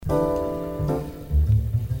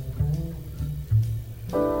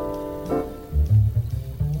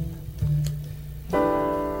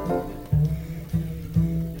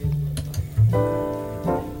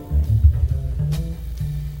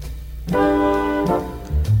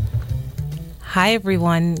Hi,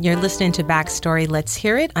 everyone. You're listening to Backstory Let's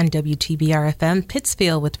Hear It on WTBR-FM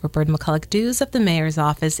Pittsfield with Roberta McCulloch-Dews of the Mayor's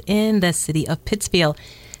Office in the city of Pittsfield.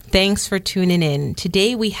 Thanks for tuning in.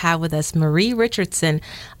 Today we have with us Marie Richardson,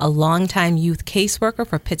 a longtime youth caseworker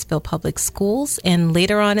for Pittsfield Public Schools. And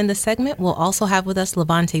later on in the segment, we'll also have with us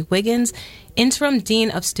Levante Wiggins, Interim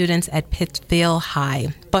Dean of Students at Pittsfield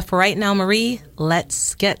High. But for right now, Marie,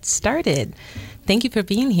 let's get started. Thank you for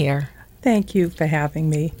being here. Thank you for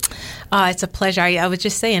having me. It's a pleasure. I was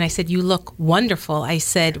just saying, I said, you look wonderful. I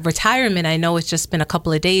said, retirement, I know it's just been a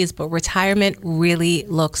couple of days, but retirement really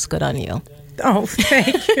looks good on you. Oh,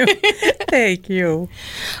 thank you. Thank you.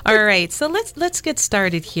 All right. So let's get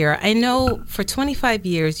started here. I know for 25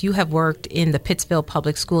 years you have worked in the Pittsfield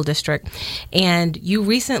Public School District, and you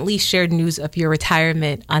recently shared news of your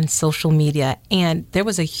retirement on social media, and there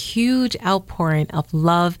was a huge outpouring of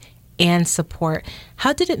love and support.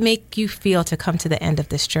 How did it make you feel to come to the end of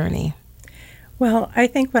this journey? Well, I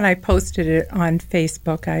think when I posted it on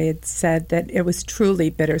Facebook, I had said that it was truly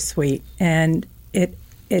bittersweet, and it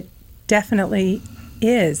definitely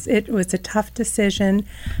is. It was a tough decision.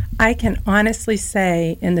 I can honestly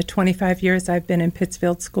say in the 25 years I've been in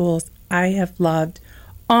Pittsfield schools, I have loved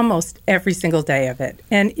almost every single day of it.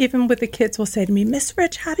 And even with the kids will say to me, Miss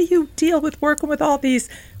Rich, how do you deal with working with all these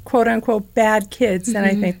quote unquote bad kids? Mm-hmm. And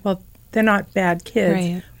I think, well, they're not bad kids,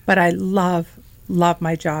 right, but I love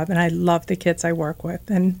my job and I love the kids I work with.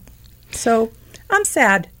 And so I'm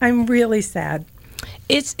sad. I'm really sad.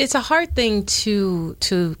 It's a hard thing to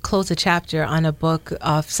close a chapter on a book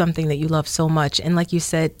of something that you love so much. And like you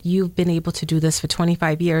said, you've been able to do this for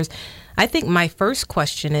 25 years. I think my first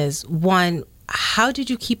question is, one, how did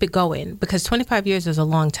you keep it going? Because 25 years is a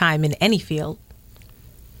long time in any field.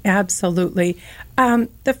 Absolutely.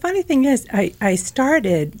 The funny thing is, I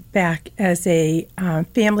started back as a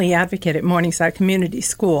family advocate at Morningside Community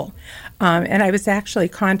School. And I was actually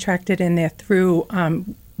contracted in there through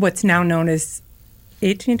what's now known as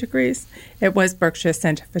 18 Degrees. It was Berkshire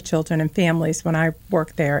Center for Children and Families when I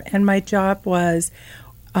worked there. And my job was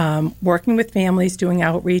working with families, doing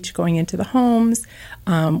outreach, going into the homes,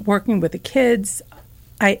 working with the kids.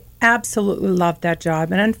 I absolutely loved that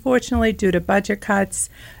job. And unfortunately, due to budget cuts,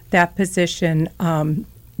 that position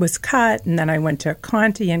was cut. And then I went to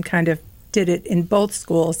Conti and kind of did it in both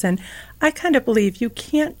schools. And I kind of believe you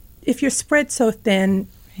can't, if you're spread so thin,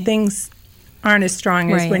 things aren't as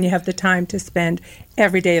strong as when you have the time to spend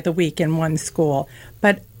every day of the week in one school.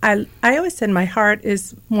 But I always said my heart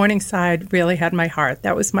is, Morningside really had my heart.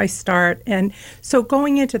 That was my start. And so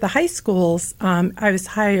going into the high schools, I was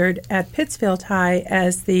hired at Pittsfield High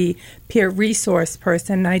as the peer resource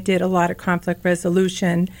person. I did a lot of conflict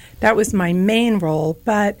resolution. That was my main role.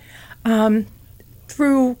 But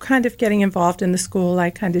through kind of getting involved in the school, I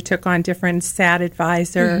kind of took on different SAD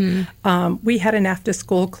advisor. Mm-hmm. We had an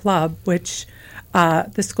after-school club, which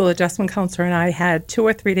the school adjustment counselor and I had 2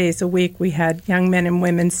 or 3 days a week. We had young men and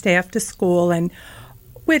women stay after school, and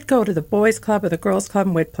we'd go to the boys' club or the girls' club,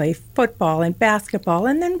 and we'd play football and basketball,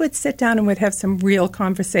 and then we'd sit down and we'd have some real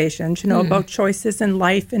conversations, about choices in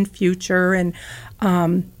life and future. And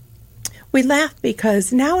we laugh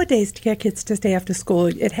because nowadays to get kids to stay after school,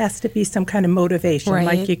 it has to be some kind of motivation. Right.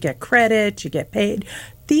 Like you get credit, you get paid.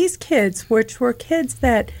 These kids, which were kids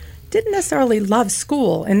that didn't necessarily love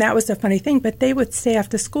school, and that was a funny thing, but they would stay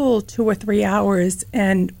after school 2 or 3 hours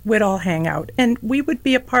and we'd all hang out. And we would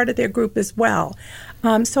be a part of their group as well.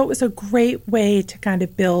 So it was a great way to kind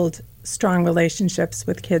of build strong relationships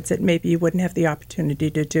with kids that maybe you wouldn't have the opportunity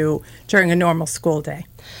to do during a normal school day.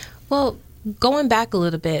 Well, going back a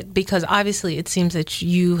little bit, because obviously it seems that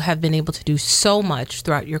you have been able to do so much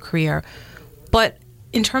throughout your career, but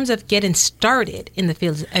in terms of getting started in the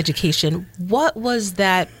field of education, what was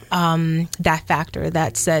that factor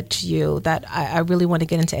that said to you that I really want to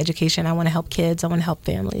get into education, I want to help kids, I want to help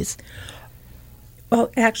families? Well,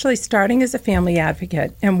 actually starting as a family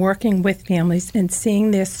advocate and working with families and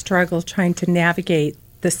seeing their struggle trying to navigate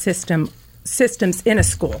the systems in a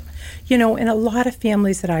school. And a lot of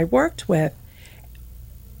families that I worked with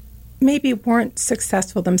maybe weren't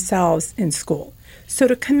successful themselves in school. So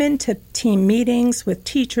to come into team meetings with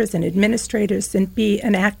teachers and administrators and be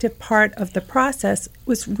an active part of the process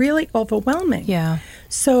was really overwhelming. Yeah.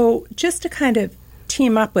 So just to kind of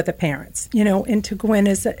team up with the parents, and to go in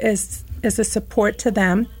as a support to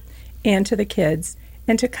them and to the kids,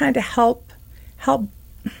 and to kind of help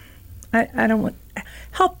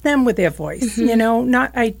them with their voice.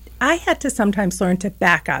 Mm-hmm. I had to sometimes learn to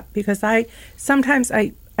back up because I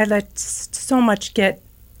let so much get.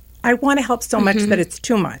 I want to help so much that it's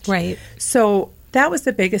too much. Right. So that was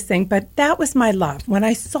the biggest thing. But that was my love. When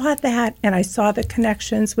I saw that and I saw the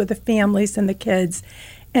connections with the families and the kids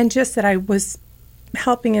and just that I was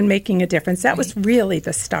helping and making a difference, that was really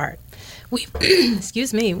the start.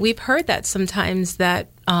 Excuse me. We've heard that sometimes that,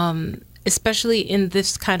 especially in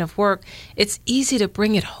this kind of work, it's easy to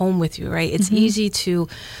bring it home with you, right? It's easy to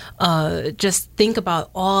just think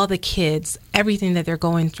about all the kids, everything that they're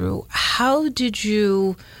going through. How did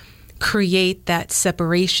you create that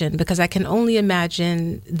separation? Because I can only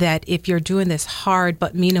imagine that if you're doing this hard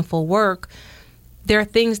but meaningful work, there are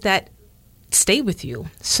things that stay with you.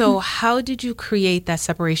 So how did you create that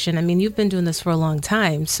separation? I mean, you've been doing this for a long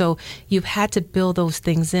time, so you've had to build those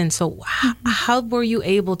things in. So how were you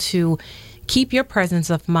able to keep your presence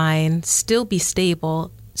of mind, still be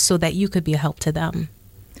stable, so that you could be a help to them?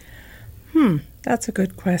 That's a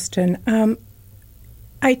good question.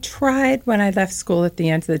 I tried when I left school at the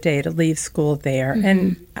end of the day to leave school there,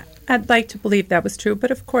 and I'd like to believe that was true,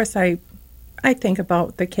 but of course I think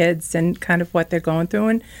about the kids and kind of what they're going through.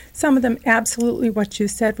 And some of them, absolutely what you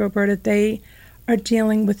said, Roberta, they are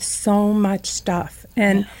dealing with so much stuff.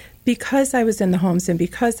 And because I was in the homes and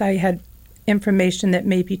because I had information that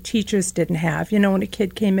maybe teachers didn't have, when a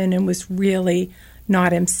kid came in and was really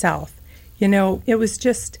not himself, it was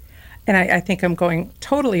just, and I think I'm going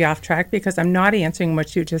totally off track because I'm not answering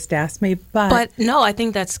what you just asked me. But no, I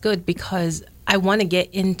think that's good because I want to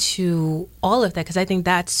get into all of that because I think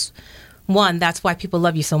that's why people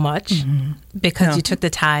love you so much, because you took the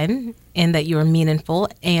time and that you were meaningful,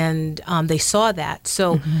 and they saw that.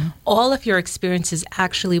 So all of your experiences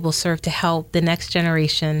actually will serve to help the next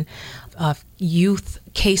generation of youth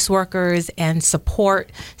caseworkers and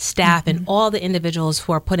support staff and all the individuals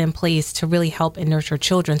who are put in place to really help and nurture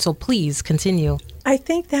children. So please continue. I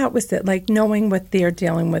think that was it, like knowing what they're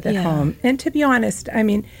dealing with at home. And to be honest, I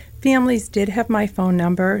mean, families did have my phone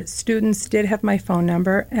number, students did have my phone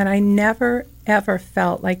number, and I never, ever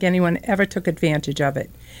felt like anyone ever took advantage of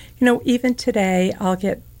it. Even today, I'll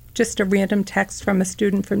get just a random text from a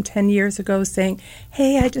student from 10 years ago saying,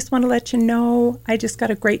 hey, I just want to let you know I just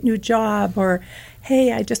got a great new job, or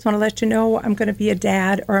hey, I just want to let you know I'm going to be a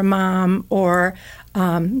dad or a mom, or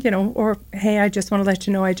or hey, I just want to let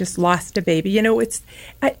you know I just lost a baby.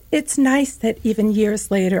 It's nice that even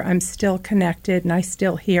years later I'm still connected and I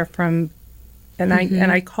still hear from, and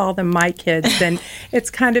I call them my kids, and it's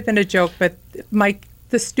kind of been a joke, but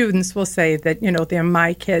the students will say that they're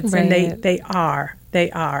my kids, right. And they are. They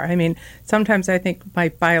are. I mean, sometimes I think my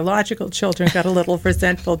biological children got a little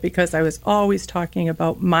resentful because I was always talking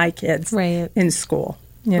about my kids in school,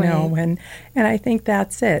 and I think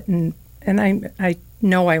that's it. And I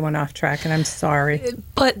know I went off track, and I'm sorry.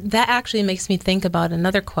 But that actually makes me think about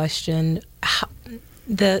another question.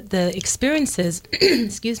 The experiences,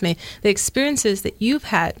 excuse me, the experiences that you've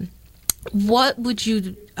had, what would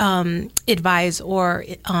you advise or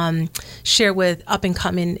share with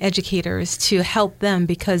up-and-coming educators to help them?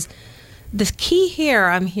 Because the key here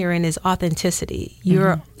I'm hearing is authenticity.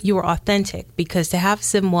 You're authentic, because to have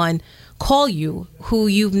someone call you who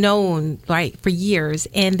you've known for years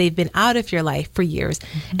and they've been out of your life for years,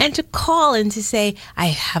 and to call and to say, I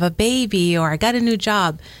have a baby or I got a new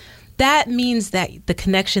job, that means that the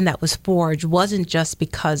connection that was forged wasn't just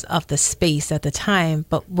because of the space at the time,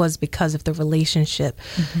 but was because of the relationship.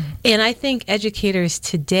 And I think educators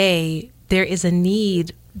today, there is a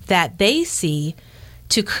need that they see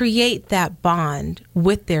to create that bond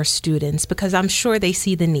with their students, because I'm sure they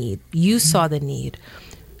see the need. You saw the need.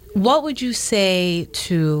 What would you say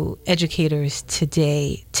to educators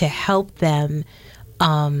today to help them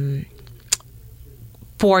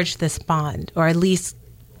forge this bond, or at least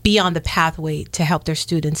be on the pathway to help their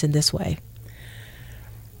students in this way?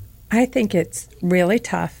 I think it's really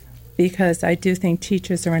tough, because I do think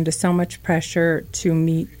teachers are under so much pressure to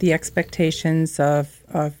meet the expectations of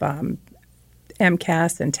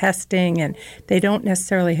MCAS and testing, and they don't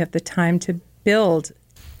necessarily have the time to build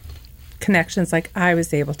connections like I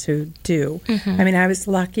was able to do. I mean, I was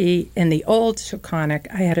lucky in the old Shakonic.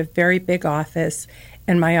 I had a very big office,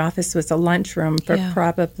 and my office was a lunchroom for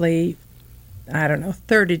probably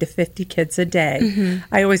 30 to 50 kids a day.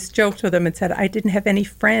 I always joked with them and said I didn't have any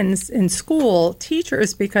friends in school,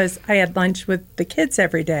 teachers, because I had lunch with the kids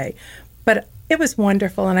every day. But it was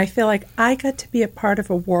wonderful, and I feel like I got to be a part of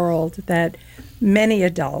a world that many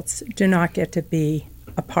adults do not get to be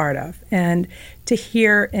a part of. And to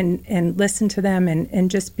hear and listen to them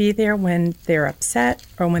and just be there when they're upset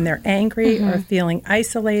or when they're angry or feeling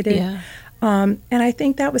isolated. And I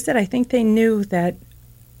think that was it. I think they knew that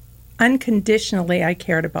unconditionally I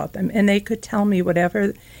cared about them, and they could tell me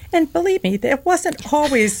whatever. And believe me, it wasn't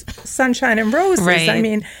always sunshine and roses. Right. I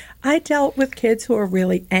mean, I dealt with kids who are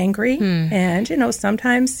really angry, and,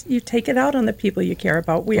 sometimes you take it out on the people you care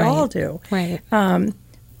about. We all do. Right.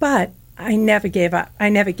 But I never gave up.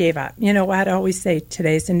 I'd always say,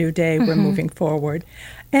 today's a new day. We're moving forward.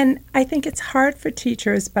 And I think it's hard for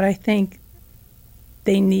teachers, but I think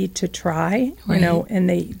they need to try, and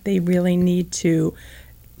they really need to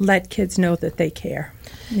let kids know that they care,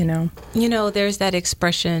 there's that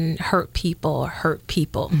expression, hurt people.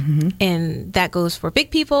 And that goes for big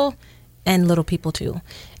people and little people too.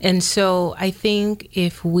 And so I think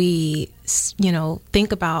if we,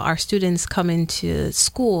 think about our students coming to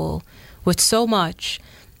school with so much,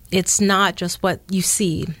 it's not just what you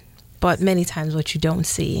see, but many times what you don't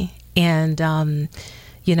see. And,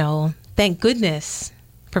 thank goodness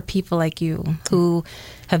for people like you who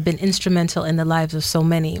have been instrumental in the lives of so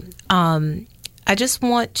many. I just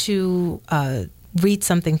want to read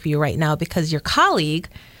something for you right now because your colleague,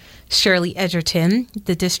 Shirley Edgerton,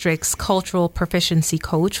 the district's cultural proficiency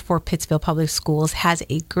coach for Pittsfield Public Schools, has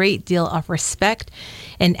a great deal of respect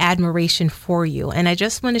and admiration for you. And I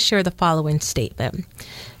just want to share the following statement.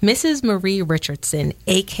 Mrs. Marie Richardson,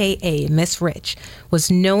 a.k.a. Miss Rich, was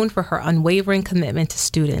known for her unwavering commitment to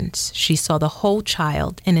students. She saw the whole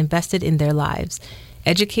child and invested in their lives.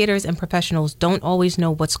 Educators and professionals don't always know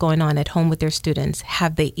what's going on at home with their students.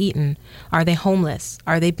 Have they eaten? Are they homeless?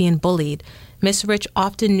 Are they being bullied? Miss Rich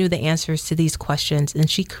often knew the answers to these questions, and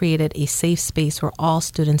she created a safe space where all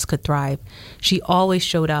students could thrive. She always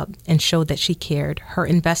showed up and showed that she cared. Her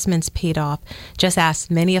investments paid off. Just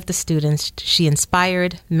ask many of the students she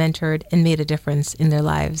inspired, mentored, and made a difference in their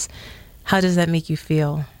lives. How does that make you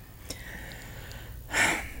feel?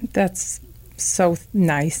 That's so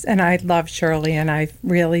nice. And I love Shirley, and I've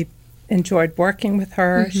really enjoyed working with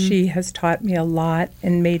her. She has taught me a lot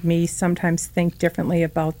and made me sometimes think differently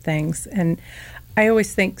about things. And I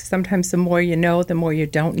always think sometimes the more you know, the more you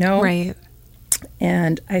don't know. Right.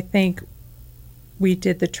 And I think we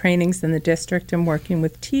did the trainings in the district and working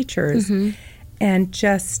with teachers, and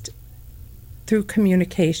just through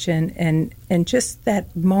communication and just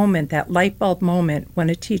that moment, that light bulb moment when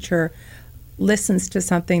a teacher listens to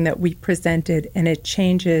something that we presented and it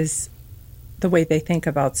changes the way they think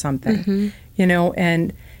about something,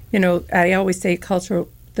 I always say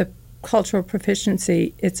the cultural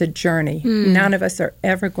proficiency, it's a journey. None of us are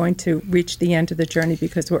ever going to reach the end of the journey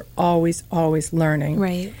because we're always learning.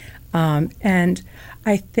 Right. And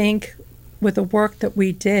I think with the work that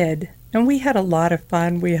we did, and we had a lot of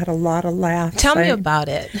fun. We had a lot of laughs. Tell me about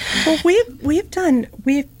it. Well, we've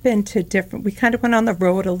been to different. We kind of went on the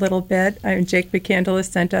road a little bit. Jake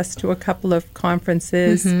McCandless sent us to a couple of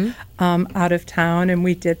conferences out of town, and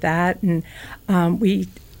we did that. And we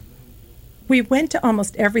went to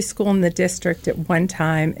almost every school in the district at one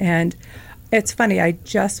time. And it's funny. I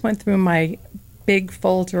just went through my big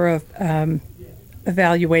folder of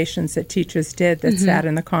evaluations that teachers did that sat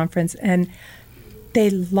in the conference, and they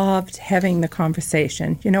loved having the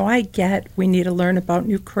conversation. I get we need to learn about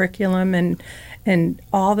new curriculum and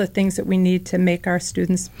all the things that we need to make our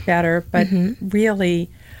students better, but really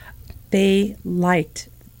they liked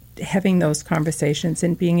having those conversations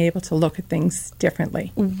and being able to look at things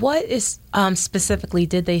differently. What is specifically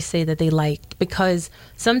did they say that they liked? Because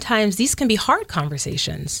sometimes these can be hard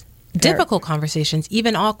conversations. Difficult conversations,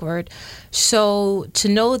 even awkward. So to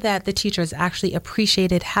know that the teachers actually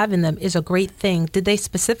appreciated having them is a great thing. Did they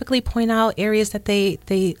specifically point out areas that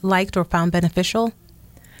they liked or found beneficial?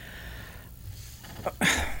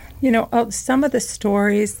 Some of the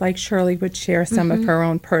stories, like Shirley would share some of her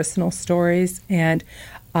own personal stories, and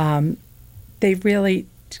they really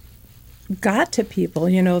got to people.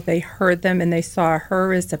 They heard them and they saw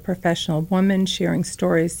her as a professional woman sharing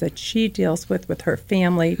stories that she deals with her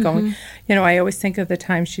family. Going, I always think of the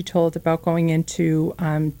time she told about going into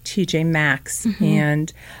TJ Maxx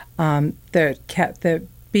and the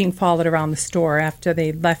being followed around the store after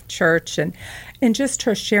they left church, and just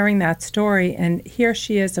her sharing that story. And here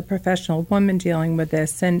she is, a professional woman dealing with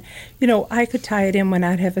this. And, I could tie it in when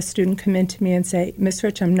I'd have a student come in to me and say, Miss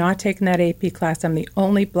Rich, I'm not taking that AP class. I'm the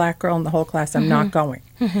only black girl in the whole class. I'm not going.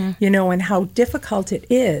 And how difficult it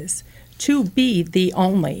is to be the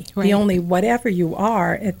only, whatever you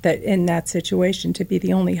are in that situation, to be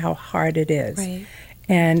the only, how hard it is. Right.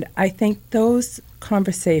 And I think those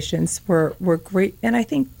conversations were great. And I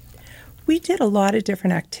think we did a lot of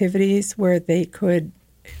different activities where they could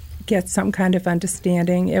get some kind of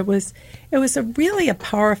understanding. It was really a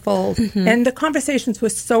powerful, and the conversations were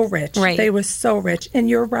so rich. Right. They were so rich. And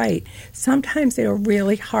you're right. Sometimes they were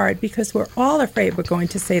really hard because we're all afraid we're going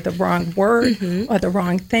to say the wrong word or the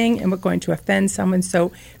wrong thing, and we're going to offend someone.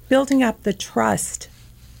 So building up the trust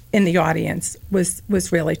in the audience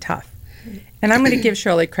was really tough. And I'm going to give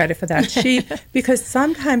Shirley credit for that. Because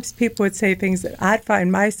sometimes people would say things that I'd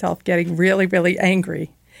find myself getting really, really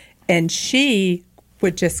angry. And she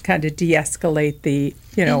would just kind of de-escalate the,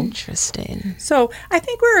 Interesting. So I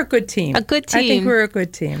think we're a good team. A good team. I think we're a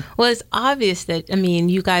good team. Well, it's obvious that,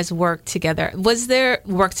 you guys worked together.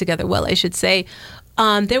 Worked together well, I should say.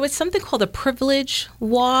 There was something called a privilege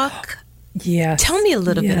walk. Yes. Tell me a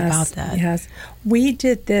little bit about that. Yes. We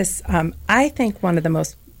did this, I think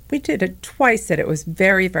we did it twice that it was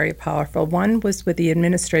very, very powerful. One was with the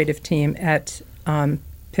administrative team at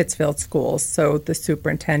Pittsfield Schools, so the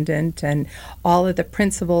superintendent and all of the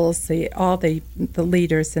principals, all the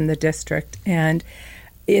leaders in the district. And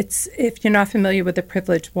it's, if you're not familiar with the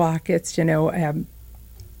privilege walk, it's,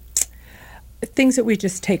 things that we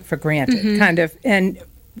just take for granted, kind of. And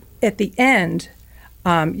at the end,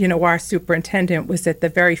 our superintendent was at the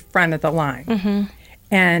very front of the line.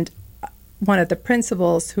 And one of the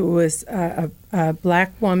principals, who was a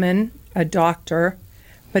black woman, a doctor,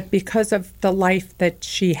 but because of the life that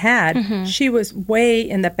she had, she was way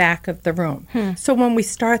in the back of the room. So when we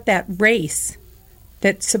start that race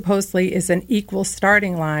that supposedly is an equal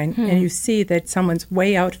starting line, and you see that someone's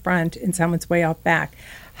way out front and someone's way out back,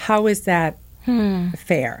 how is that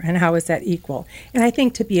fair, and how is that equal? And I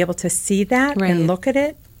think to be able to see that and look at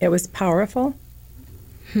it, it was powerful.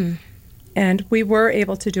 And we were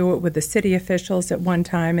able to do it with the city officials at one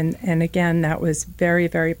time, and again, that was very,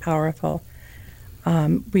 very powerful.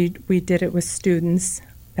 We did it with students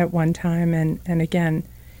at one time, and again,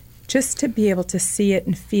 just to be able to see it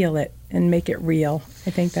and feel it and make it real,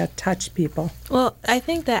 I think that touched people. Well, I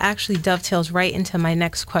think that actually dovetails right into my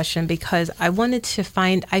next question, because I wanted to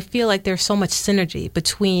I feel like there's so much synergy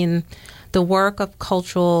between the work of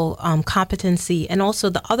cultural competency and also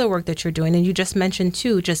the other work that you're doing. And you just mentioned,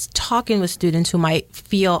 too, just talking with students who might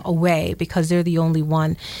feel away because they're the only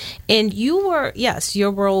one. And you were, yes,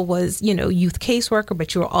 your role was, youth caseworker,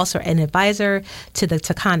 but you were also an advisor to the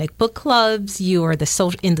Taconic book clubs. You were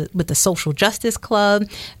with the Social Justice Club,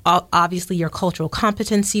 obviously your cultural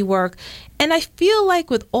competency work. And I feel like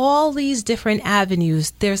with all these different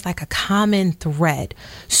avenues, there's like a common thread.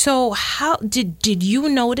 So how did you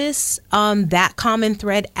notice that common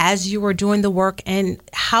thread as you were doing the work, and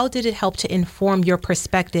how did it help to inform your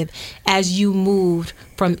perspective as you moved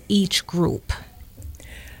from each group?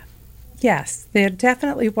 Yes, there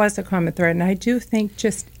definitely was a common thread, and I do think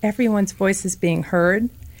just everyone's voice is being heard.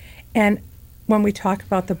 And when we talk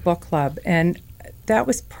about the book club, and that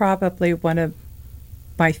was probably one of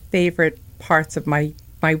my favorite parts of my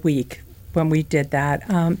week when we did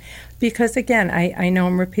that. Because, again, I know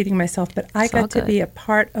I'm repeating myself, but I got to be a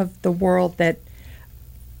part of the world that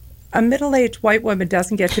a middle-aged white woman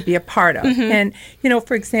doesn't get to be a part of. And,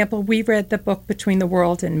 for example, we read the book Between the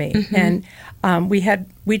World and Me. And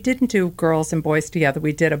we didn't do girls and boys together.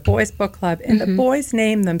 We did a boys' book club, and the boys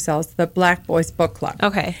named themselves the Black Boys Book Club.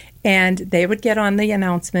 Okay. And they would get on the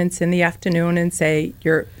announcements in the afternoon and say,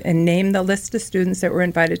 and name the list of students that were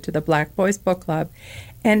invited to the Black Boys Book Club.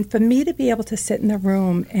 And for me to be able to sit in the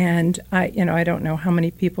room, and I don't know how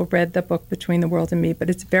many people read the book Between the World and Me,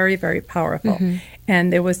 but it's very, very powerful.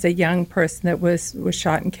 And there was a young person that was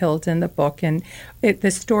shot and killed in the book, and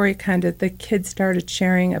the story the kids started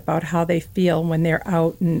sharing about how they feel when they're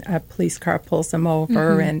out and a police car pulls them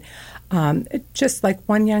over, and just like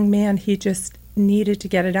one young man, he just needed to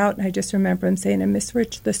get it out, and I just remember him saying, and Miss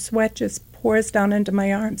Rich, the sweat just pours down into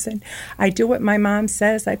my arms, and I do what my mom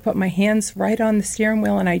says. I put my hands right on the steering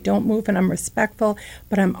wheel, and I don't move, and I'm respectful,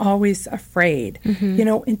 but I'm always afraid.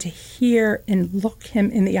 And to hear and look him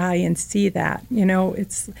in the eye and see that,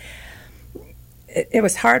 it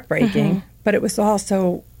was heartbreaking, but it was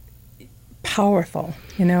also powerful,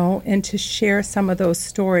 and to share some of those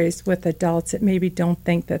stories with adults that maybe don't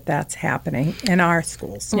think that that's happening in our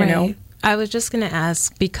schools, you know. I was just going to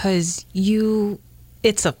ask, because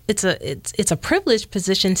it's a privileged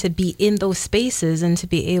position to be in those spaces and to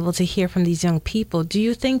be able to hear from these young people. Do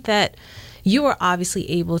you think that you were obviously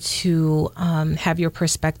able to have your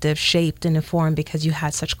perspective shaped and informed because you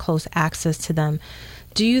had such close access to them?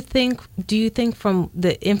 Do you think from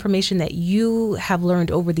the information that you have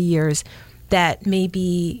learned over the years that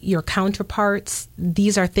maybe your counterparts,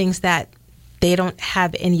 these are things that they don't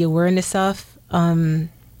have any awareness of?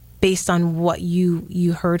 Based on what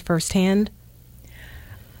you heard firsthand?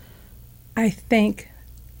 I think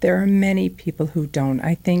there are many people who don't.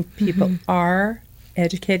 I think people are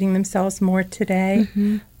educating themselves more today,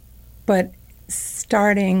 but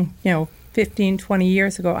starting, 15, 20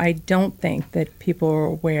 years ago, I don't think that people were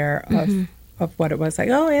aware of what it was like.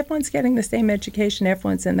 Oh, everyone's getting the same education,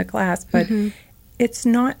 everyone's in the class, but it's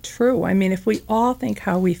not true. I mean, if we all think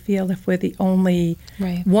how we feel if we're the only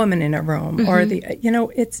woman in a room, or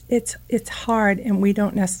it's hard, and we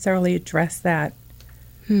don't necessarily address that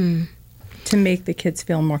to make the kids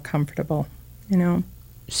feel more comfortable,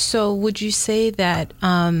 So would you say that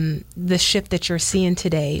the shift that you're seeing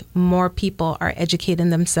today, more people are educating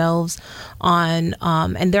themselves on,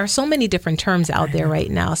 and there are so many different terms out there right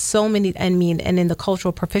now, so many, and in the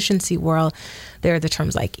cultural proficiency world, there are the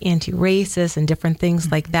terms like anti-racist and different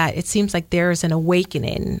things like that. It seems like there's an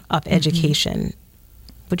awakening of education.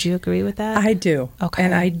 Would you agree with that? I do. Okay.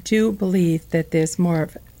 And I do believe that there's more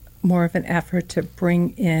of an effort to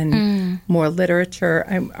bring in more literature.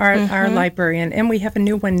 Our librarian, and we have a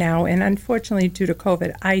new one now, and unfortunately due to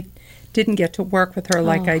COVID, I didn't get to work with her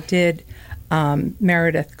like I did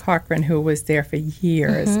Meredith Cochran, who was there for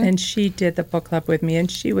years, and she did the book club with me, and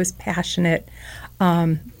she was passionate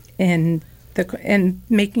in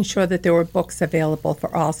making sure that there were books available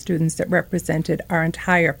for all students that represented our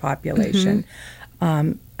entire population.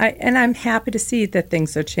 And I'm happy to see that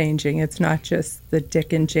things are changing. It's not just the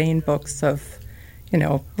Dick and Jane books of,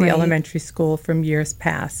 the elementary school from years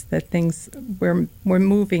past. That we're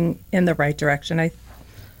moving in the right direction. I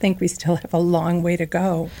think we still have a long way to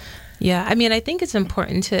go. Yeah, I think it's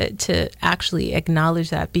important to actually acknowledge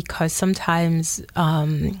that, because sometimes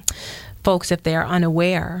folks, if they're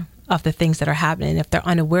unaware of the things that are happening, if they're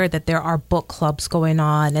unaware that there are book clubs going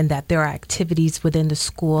on and that there are activities within the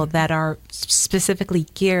school that are specifically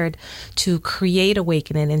geared to create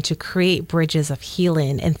awakening and to create bridges of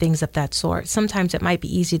healing and things of that sort, sometimes it might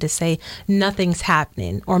be easy to say nothing's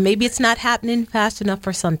happening, or maybe it's not happening fast enough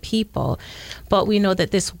for some people. But we know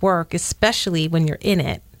that this work, especially when you're in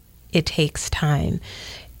it, it takes time.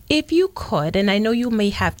 If you could, and I know you may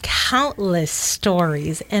have countless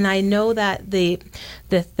stories, and I know that the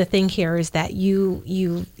thing here is that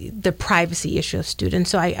the privacy issue of students.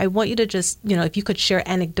 So I want you to just, if you could share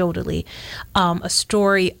anecdotally a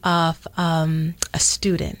story of a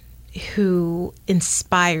student who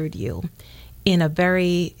inspired you in a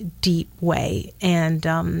very deep way, and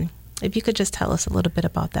if you could just tell us a little bit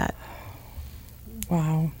about that.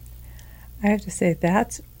 Wow. I have to say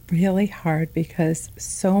that's really hard, because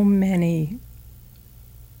so many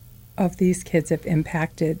of these kids have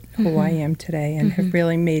impacted who I am today, and have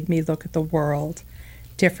really made me look at the world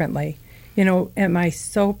differently. Am I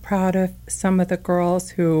so proud of some of the girls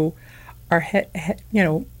who are,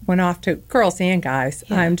 went off to, girls and guys.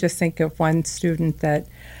 Yeah. I'm just thinking of one student that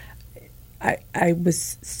I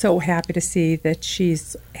was so happy to see that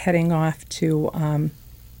she's heading off to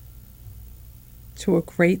a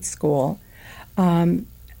great school. I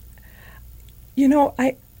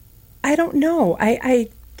don't know.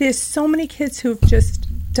 There's so many kids who've just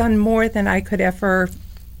done more than I could ever.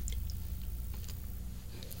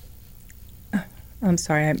 I'm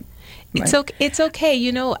sorry. It's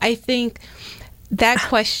okay. I think that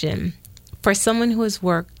question, for someone who has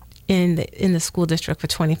worked in the school district for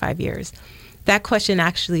 25 years, that question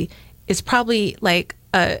actually is probably like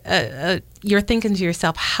you're thinking to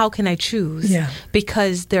yourself, how can I choose? Yeah.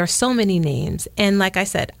 Because there are so many names. And like I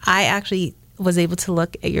said, I actually was able to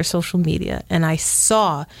look at your social media, and I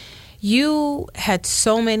saw you had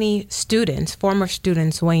so many students, former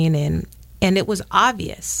students, weighing in, and it was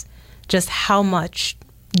obvious just how much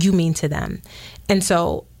you mean to them. And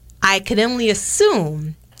so I could only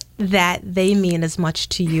assume that they mean as much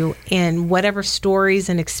to you, and whatever stories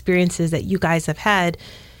and experiences that you guys have had,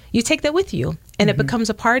 you take that with you, and it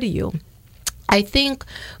becomes a part of you. I think,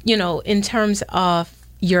 in terms of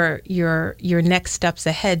your next steps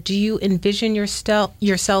ahead, do you envision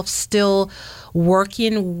yourself still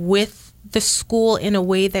working with the school in a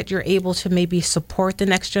way that you're able to maybe support the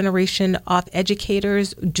next generation of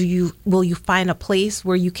educators? Will you find a place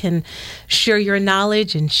where you can share your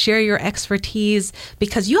knowledge and share your expertise,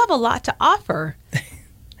 because you have a lot to offer?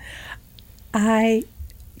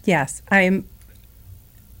 Yes,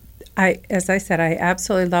 as I said, I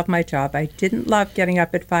absolutely love my job. I didn't love getting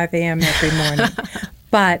up at 5 a.m. every morning,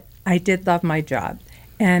 but I did love my job.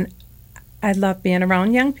 And I love being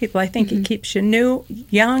around young people. I think it keeps you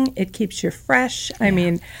young, it keeps you fresh. Yeah. I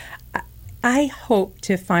mean, I hope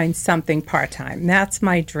to find something part-time. That's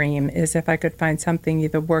my dream, is if I could find something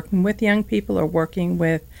either working with young people or working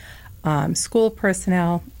with school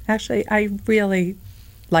personnel. Actually, I really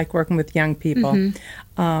like working with young people.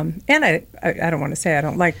 And I don't want to say I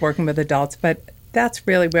don't like working with adults, but that's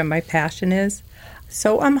really where my passion is.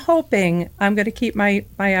 So I'm hoping I'm going to keep my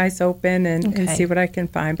eyes open and see what I can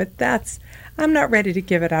find. But I'm not ready to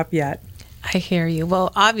give it up yet. I hear you.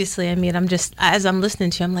 Well, obviously, I mean, as I'm listening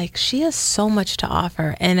to you, I'm like, she has so much to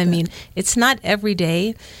offer. And I mean, it's not every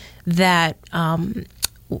day that,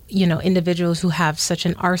 individuals who have such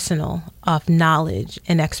an arsenal of knowledge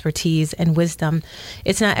and expertise and wisdom,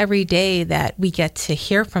 it's not every day that we get to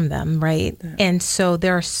hear from them, right? Yeah. And so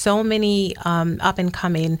there are so many up and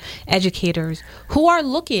coming educators who are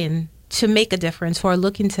looking to make a difference, who are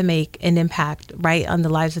looking to make an impact, right, on the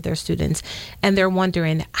lives of their students. And they're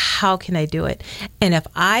wondering, how can I do it? And if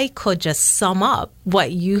I could just sum up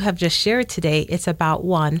what you have just shared today, it's about,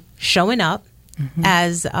 one, showing up,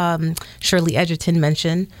 as Shirley Edgerton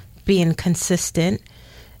mentioned, being consistent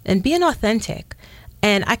and being authentic.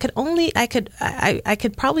 And I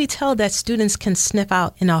could probably tell that students can sniff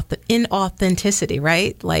out inauthenticity,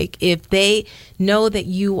 right? Like if they know that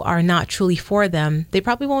you are not truly for them, they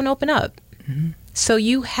probably won't open up. Mm-hmm. So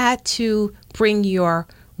you had to bring your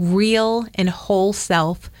real and whole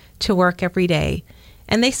self to work every day.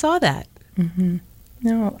 And they saw that. Mm-hmm.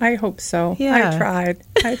 No, I hope so. Yeah. I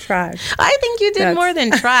tried. I think you did more than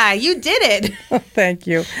try. You did it. Thank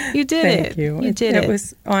you. You did it. Thank you. You did it. It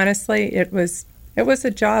was, honestly, it was a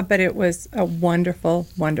job, but it was a wonderful,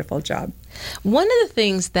 wonderful job. One of the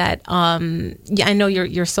things that, I know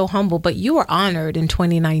you're so humble, but you were honored in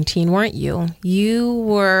 2019, weren't you? You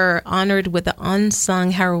were honored with the Unsung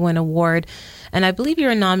Heroine Award. And I believe you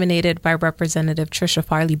were nominated by Representative Trisha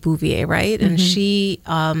Farley Bouvier, right? Mm-hmm. And she,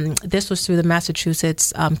 this was through the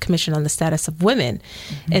Massachusetts Commission on the Status of Women.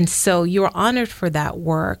 Mm-hmm. And so you were honored for that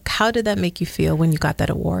work. How did that make you feel when you got that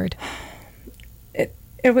award?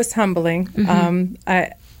 It was humbling.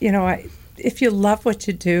 Mm-hmm. If you love what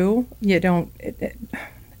you do, you don't.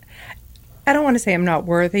 I don't want to say I'm not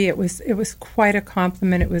worthy. It was quite a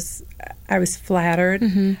compliment. I was flattered.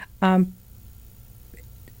 Mm-hmm.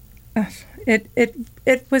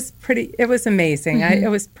 It was pretty. It was amazing. Mm-hmm. It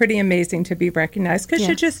was pretty amazing to be recognized because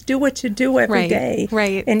you just do what you do every day,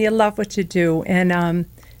 right? And you love what you do, and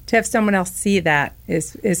to have someone else see that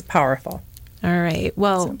is powerful. All right.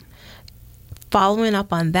 Well, following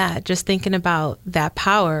up on that, just thinking about that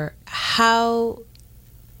power, how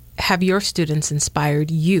have your students inspired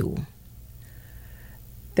you?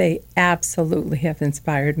 They absolutely have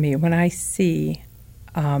inspired me. When I see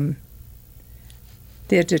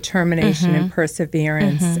their determination and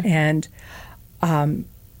perseverance and,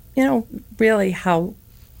 really how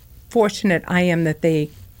fortunate I am that they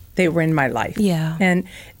were in my life. Yeah. And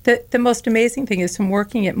the most amazing thing is from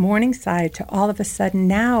working at Morningside to all of a sudden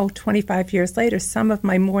now, 25 years later, some of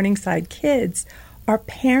my Morningside kids are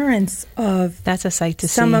parents of that's a sight to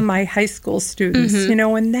see. Some of my high school students,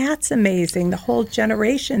 and that's amazing, the whole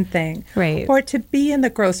generation thing. Right. Or to be in the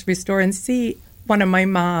grocery store and see one of my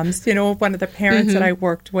moms, one of the parents that I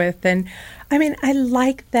worked with. And I mean, I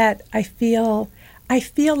like that. I feel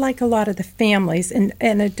like a lot of the families and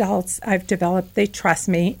adults I've developed, they trust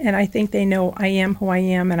me, and I think they know I am who I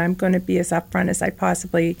am, and I'm going to be as upfront as I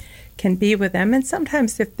possibly can be with them. And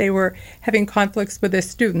sometimes if they were having conflicts with their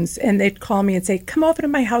students, and they'd call me and say, come over to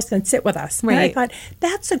my house and sit with us. Right. And I thought,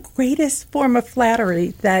 that's the greatest form of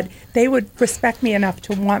flattery, that they would respect me enough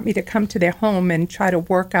to want me to come to their home and try to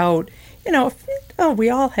work out,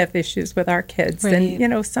 we all have issues with our kids. Right.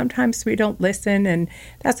 And, sometimes we don't listen. And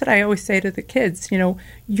that's what I always say to the kids.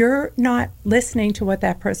 You're not listening to what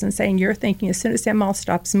that person's saying. You're thinking, as soon as their mouth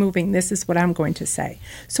stops moving, this is what I'm going to say.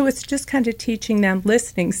 So it's just kind of teaching them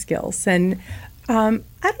listening skills. And I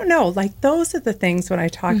don't know, like those are the things when I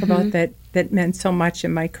talk about that meant so much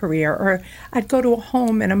in my career. Or I'd go to a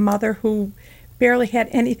home and a mother who barely had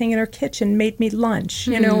anything in her kitchen made me lunch,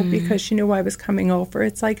 because she knew I was coming over.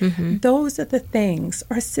 It's like those are the things.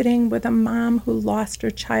 Or sitting with a mom who lost her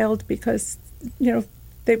child because,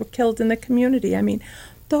 they were killed in the community. I mean,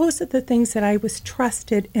 those are the things that I was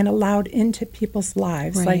trusted and allowed into people's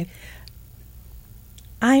lives. Right.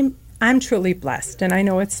 Like, I'm truly blessed, and I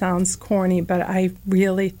know it sounds corny, but I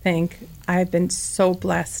really think I've been so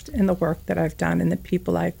blessed in the work that I've done and the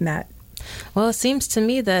people I've met. Well, it seems to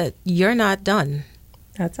me that you're not done.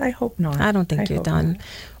 I hope not. I don't think you're done. Not.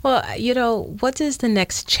 Well, what does the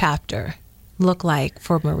next chapter look like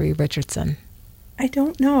for Marie Richardson? I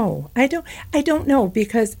don't know. I don't know,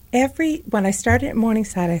 because when I started at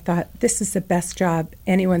Morningside, I thought this is the best job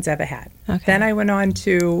anyone's ever had. Okay. Then I went on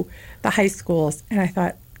to the high schools, and I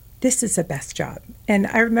thought, this is the best job. And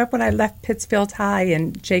I remember when I left Pittsfield High,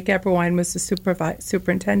 and Jake Eberwein was the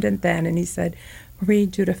superintendent then, and he said, Marie,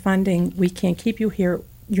 due to funding, we can't keep you here.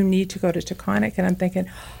 you need to go to Taconic. And I'm thinking,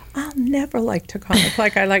 I'll never like Taconic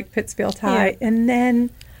like I like Pittsfield High. Yeah. And then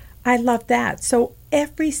I love that. So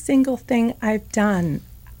every single thing I've done,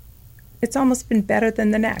 it's almost been better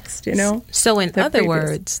than the next, you know? So in other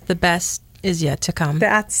words, the best is yet to come.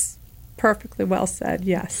 That's perfectly well said,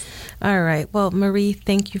 yes. All right. Well, Marie,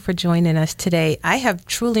 thank you for joining us today. I have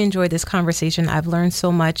truly enjoyed this conversation. I've learned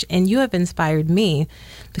so much, and you have inspired me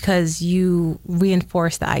because you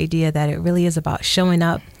reinforce the idea that it really is about showing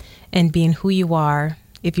up and being who you are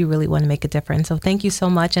if you really want to make a difference. So thank you so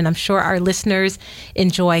much. And I'm sure our listeners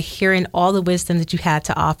enjoy hearing all the wisdom that you had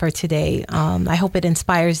to offer today. I hope it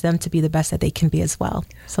inspires them to be the best that they can be as well.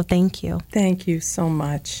 So thank you. Thank you so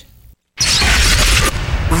much.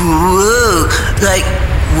 Whoa, like,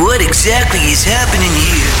 what exactly is happening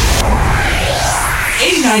here?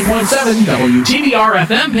 89.7 WTBR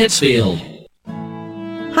FM Pittsfield.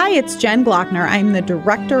 Hi, it's Jen Glockner. I'm the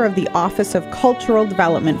Director of the Office of Cultural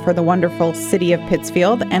Development for the wonderful city of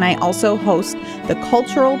Pittsfield, and I also host the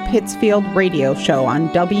Cultural Pittsfield radio show on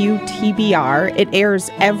WTBR. It airs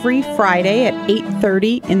every Friday at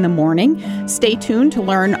 8:30 in the morning. Stay tuned to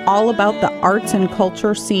learn all about the arts and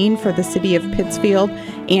culture scene for the city of Pittsfield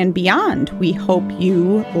and beyond. We hope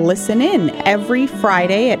you listen in every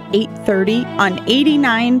Friday at 8:30 on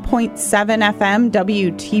 89.7 FM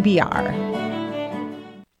WTBR.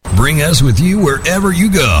 Bring us with you wherever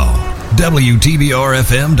you go.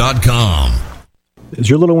 WTBRFM.com. Is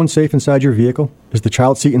your little one safe inside your vehicle? Is the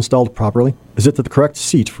child seat installed properly? Is it the correct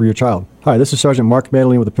seat for your child? Hi, this is Sergeant Mark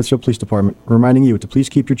Madeline with the Pittsfield Police Department, reminding you to please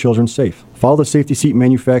keep your children safe. Follow the safety seat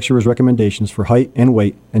manufacturer's recommendations for height and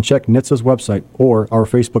weight, and check NHTSA's website or our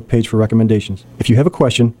Facebook page for recommendations. If you have a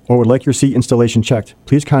question or would like your seat installation checked,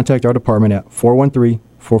 please contact our department at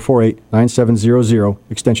 413-448-9700,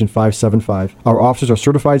 extension 575. Our officers are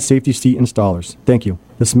certified safety seat installers. Thank you.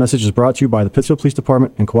 This message is brought to you by the Pittsfield Police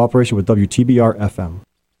Department in cooperation with WTBR-FM.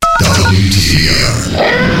 here?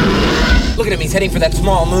 Looking at me, he's heading for that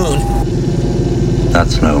small moon.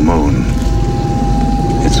 That's no moon.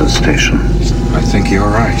 It's a station. I think you're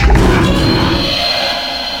right.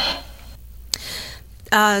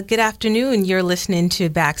 Good afternoon. You're listening to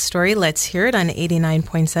Backstory. Let's hear it on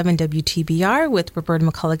 89.7 WTBR with Roberta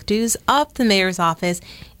McCulloch-Dews of the Mayor's Office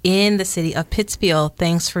in the city of Pittsfield.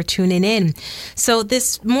 Thanks for tuning in. So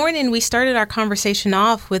this morning we started our conversation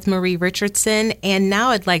off with Marie Richardson, and now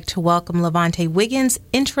I'd like to welcome Levante Wiggins,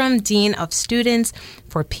 Interim Dean of Students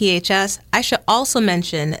for PHS. I should also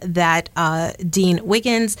mention that Dean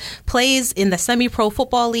Wiggins plays in the Semi-Pro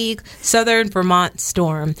Football League, Southern Vermont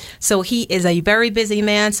Storm. So he is a very busy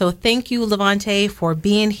man. So thank you, Levante, for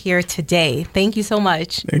being here today. Thank you so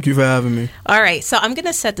much. Thank you for having me. All right. So I'm going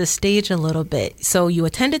to set the stage a little bit. So you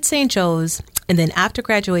attended St. Joe's, and then after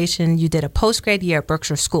graduation, you did a post-grad year at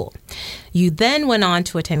Berkshire School. You then went on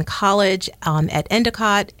to attend college at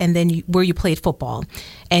Endicott, and then where you played football,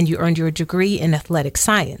 and you earned your degree in athletic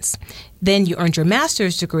science. Then you earned your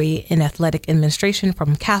master's degree in athletic administration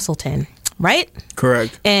from Castleton, right?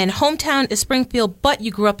 Correct. And hometown is Springfield, but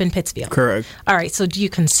you grew up in Pittsfield. Correct. All right. So do you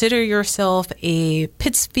consider yourself a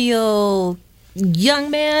Pittsfield young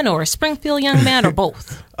man or a Springfield young man, or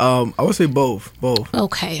both? I would say both.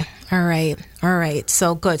 Okay. All right.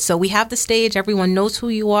 So good. So we have the stage. Everyone knows who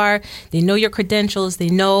you are. They know your credentials. They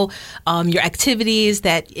know your activities,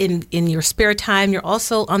 that in your spare time, you're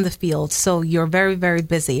also on the field. So you're very, very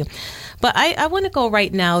busy. But I want to go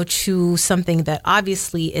right now to something that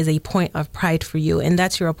obviously is a point of pride for you, and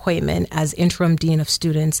that's your appointment as Interim Dean of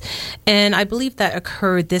Students. And I believe that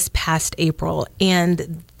occurred this past April.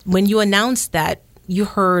 And when you announced that, you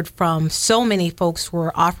heard from so many folks who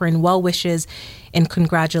were offering well wishes and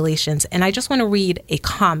congratulations. And I just want to read a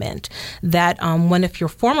comment that one of your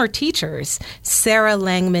former teachers, Sarah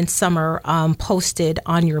Langman Summer, posted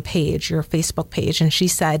on your page, your Facebook page. And she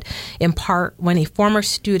said, in part, when a former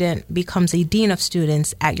student becomes a dean of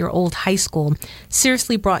students at your old high school,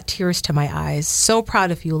 seriously brought tears to my eyes. So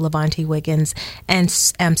proud of you, Levante Wiggins, and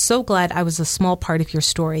am so glad I was a small part of your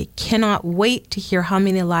story. Cannot wait to hear how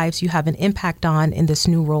many lives you have an impact on in this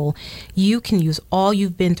new role. You can use all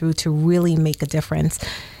you've been through to really make a difference.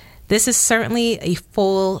 This is certainly a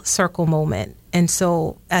full circle moment. And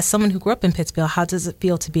so as someone who grew up in Pittsfield, how does it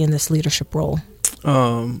feel to be in this leadership role?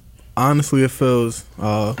 Honestly, it feels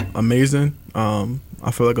amazing. I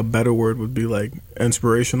feel like a better word would be like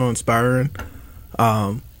inspirational, inspiring.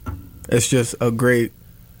 It's just a great,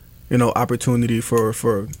 opportunity for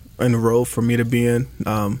in a role for me to be in,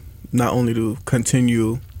 not only to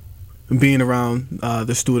continue being around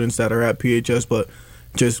the students that are at PHS, but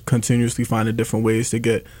just continuously finding different ways to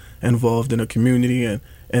get involved in the community and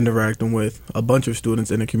interacting with a bunch of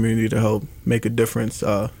students in the community to help make a difference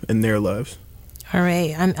in their lives. All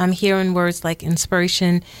right. I'm hearing words like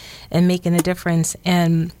inspiration and making a difference.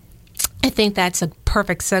 And I think that's a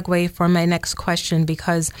perfect segue for my next question,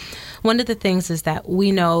 because one of the things is that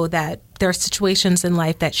we know that there are situations in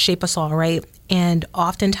life that shape us all, right? And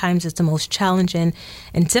oftentimes it's the most challenging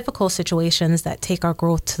and difficult situations that take our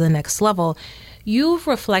growth to the next level. You've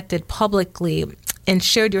reflected publicly and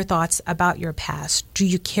shared your thoughts about your past. Do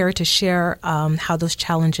you care to share how those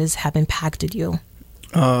challenges have impacted you?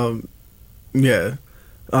 Yeah.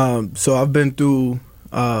 So I've been through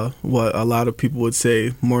what a lot of people would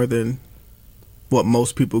say more than what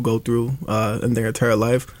most people go through in their entire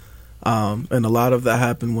life. And a lot of that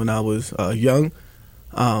happened when I was young.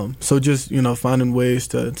 So just, finding ways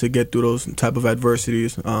to get through those type of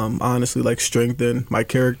adversities, honestly, like strengthen my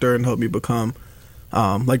character and help me become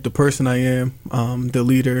like the person I am, the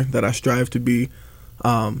leader that I strive to be,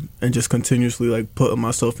 and just continuously like putting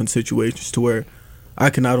myself in situations to where I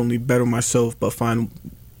can not only better myself, but find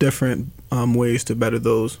different ways to better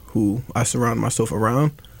those who I surround myself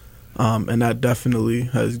around. And that definitely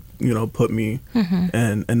has, put me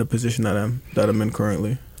in the position that I'm in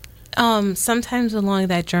currently. Sometimes along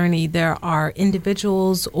that journey, there are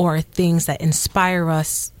individuals or things that inspire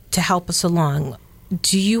us to help us along.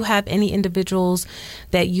 Do you have any individuals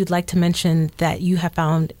that you'd like to mention that you have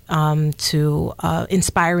found to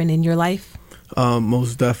inspiring in your life?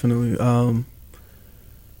 Most definitely.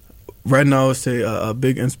 Right now, I would say a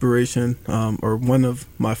big inspiration, or one of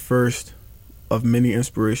my first of many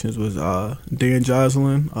inspirations, was Dan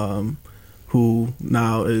Joslin, who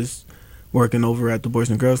now is working over at the Boys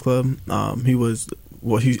and Girls Club. He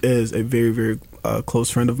is a very, very close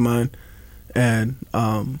friend of mine, and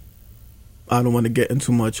I don't want to get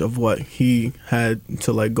into much of what he had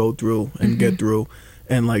to like go through and get through,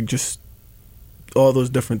 and like just all those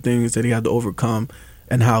different things that he had to overcome,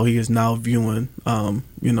 and how he is now viewing,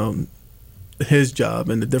 his job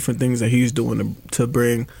and the different things that he's doing to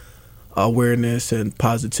bring awareness and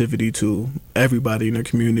positivity to everybody in the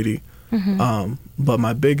community. But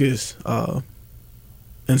my biggest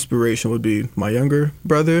inspiration would be my younger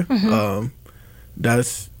brother.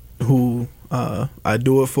 That's who I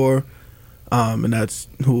do it for, and that's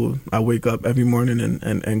who I wake up every morning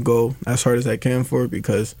and go as hard as I can for,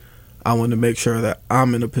 because I want to make sure that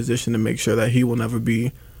I'm in a position to make sure that he will never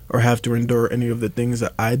be or have to endure any of the things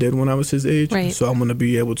that I did when I was his age. Right. So I'm going to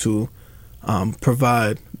be able to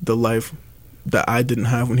provide the life that I didn't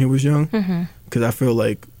have when he was young, because I feel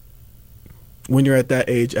like when you're at that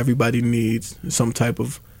age, everybody needs some type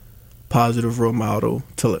of positive role model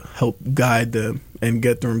to help guide them and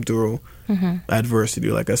get them through adversity,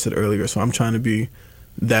 like I said earlier. So I'm trying to be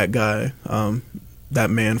that guy, that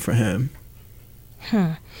man for him.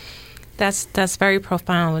 That's very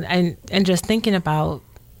profound. And just thinking about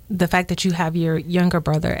the fact that you have your younger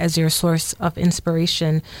brother as your source of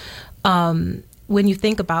inspiration, when you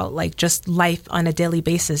think about like just life on a daily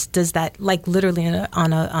basis, does that like literally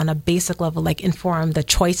on a basic level like inform the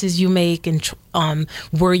choices you make and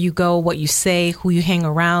where you go, what you say, who you hang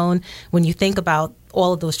around? When you think about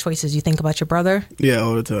all of those choices, you think about your brother? Yeah,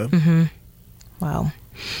 all the time. Wow.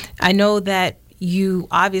 I know that you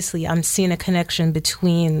obviously, I'm seeing a connection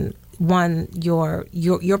between one, your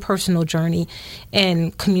personal journey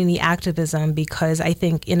and community activism, because I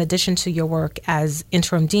think in addition to your work as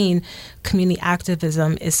interim dean, community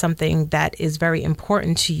activism is something that is very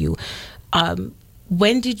important to you.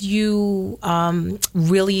 When did you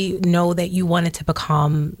really know that you wanted to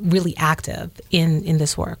become really active in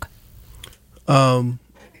this work? I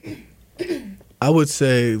would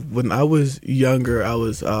say when I was younger, I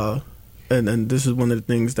was, and this is one of the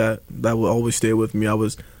things that will always stay with me, I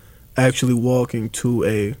was actually walking to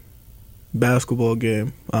a basketball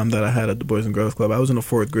game that I had at the Boys and Girls Club. I was in the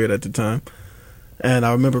 4th grade at the time, and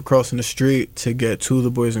I remember crossing the street to get to the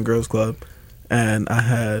Boys and Girls Club, and I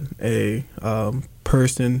had a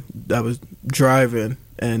person that was driving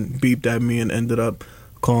and beeped at me and ended up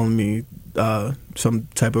calling me some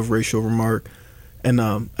type of racial remark. And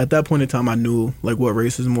at that point in time, I knew like what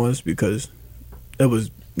racism was, because it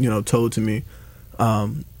was told to me.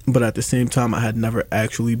 But at the same time, I had never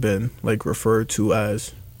actually been like referred to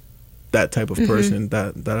as that type of person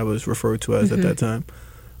that I was referred to as at that time.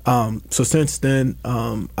 So since then,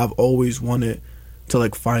 I've always wanted to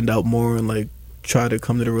like find out more and like try to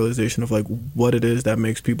come to the realization of like what it is that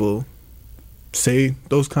makes people say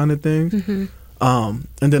those kind of things. And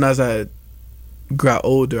then as I got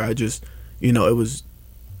older, I just, it was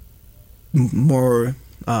more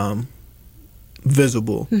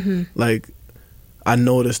visible. Like I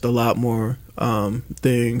noticed a lot more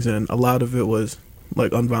things, and a lot of it was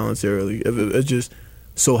like involuntarily. If it just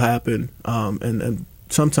so happened, and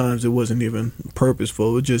sometimes it wasn't even purposeful.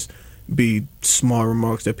 It would just be small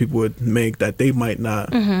remarks that people would make that they might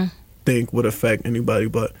not think would affect anybody,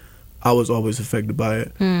 but I was always affected by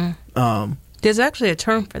it. There's actually a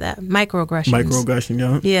term for that, microaggressions. Microaggression,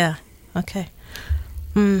 yeah. Yeah. Okay.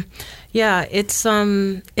 Yeah, it's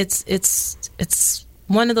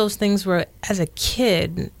one of those things where, as a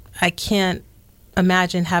kid, I can't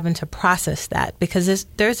imagine having to process that, because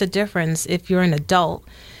there's a difference. If you're an adult,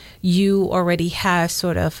 you already have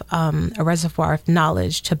sort of a reservoir of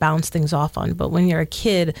knowledge to bounce things off on. But when you're a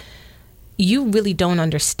kid, you really don't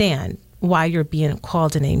understand why you're being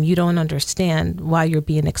called a name. You don't understand why you're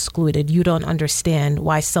being excluded. You don't understand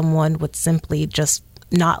why someone would simply just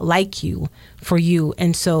not like you for you.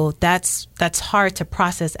 And so that's hard to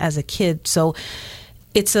process as a kid. So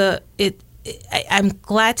I'm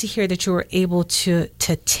glad to hear that you were able to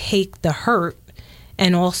take the hurt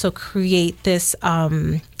and also create this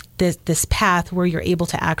this path where you're able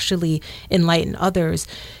to actually enlighten others.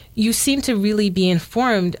 You seem to really be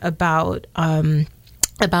informed about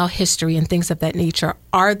history and things of that nature.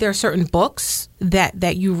 Are there certain books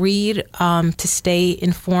that you read to stay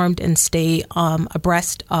informed and stay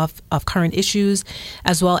abreast of current issues,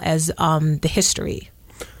 as well as the history?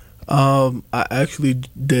 I actually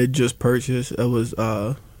did just purchase. It was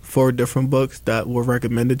 4 different books that were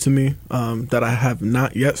recommended to me that I have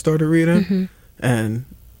not yet started reading, and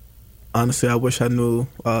honestly, I wish I knew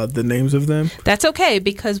the names of them. That's okay,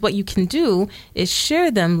 because what you can do is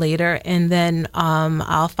share them later, and then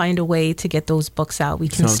I'll find a way to get those books out. We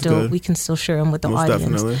can still share them with the Most audience.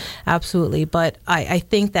 Definitely. Absolutely. But I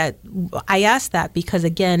think that I asked that because,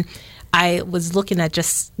 again, I was looking at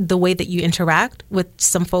just the way that you interact with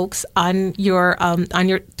some folks on your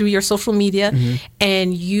through your social media,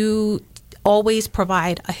 and you always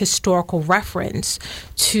provide a historical reference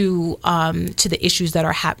to the issues that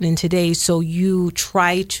are happening today. So you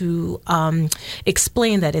try to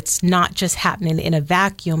explain that it's not just happening in a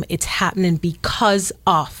vacuum; it's happening because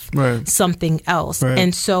of something else. Right.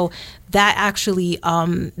 And so that actually,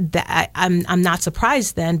 I'm not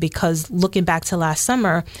surprised then, because looking back to last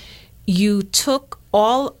summer, you took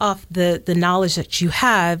all of the knowledge that you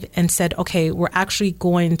have and said, okay, we're actually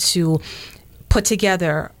going to put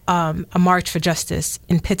together a March for Justice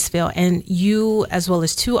in Pittsfield. And you, as well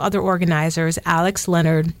as 2 other organizers, Alex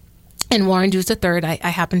Leonard and Warren Dews III, I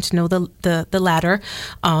happen to know the latter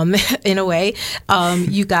in a way.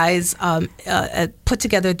 You guys put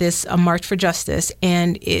together this March for Justice,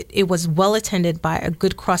 and it was well attended by a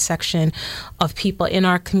good cross-section of people in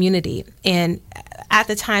our community. And at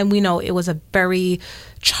the time, we know it was a very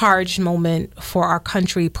charged moment for our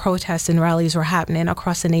country. Protests and rallies were happening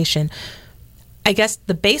across the nation. I guess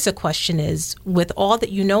the basic question is, with all that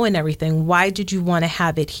you know and everything, why did you want to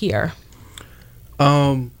have it here?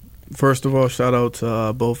 First of all, shout out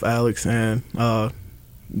to both Alex and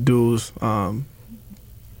Dews.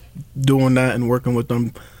 Doing that and working with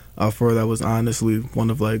them for that was honestly one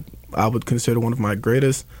of, I would consider one of my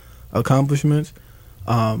greatest accomplishments.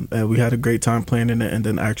 And we had a great time planning it and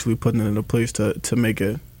then actually putting it into place to make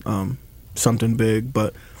it something big.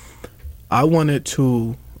 But I wanted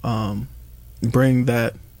to bring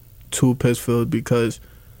that to Pittsfield because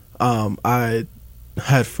I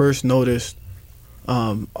had first noticed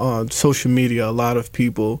on social media a lot of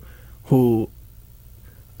people who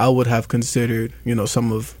I would have considered,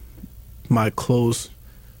 some of my close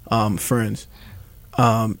friends.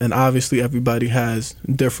 And obviously everybody has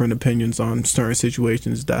different opinions on certain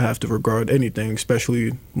situations that have to regard anything,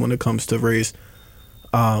 especially when it comes to race,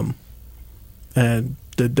 and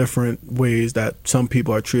the different ways that some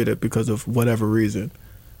people are treated because of whatever reason.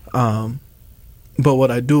 But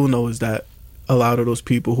what I do know is that a lot of those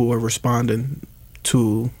people who are responding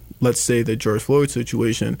to, let's say, the George Floyd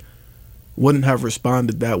situation wouldn't have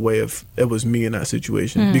responded that way if it was me in that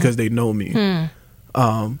situation because they know me.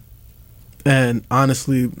 And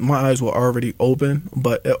honestly, my eyes were already open,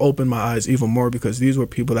 but it opened my eyes even more because these were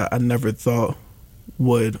people that I never thought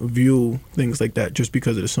would view things like that just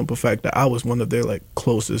because of the simple fact that I was one of their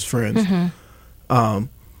closest friends.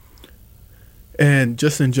 And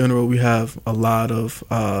just in general, we have a lot of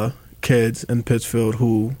kids in Pittsfield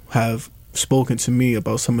who have spoken to me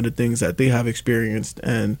about some of the things that they have experienced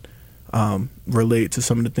and relate to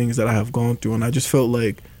some of the things that I have gone through. And I just felt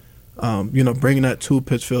like, bringing that to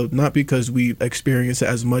Pittsfield, not because we experience it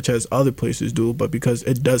as much as other places do, but because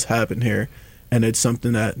it does happen here. And it's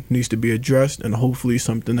something that needs to be addressed, and hopefully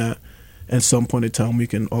something that at some point in time we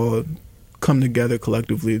can all come together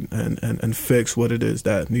collectively and fix what it is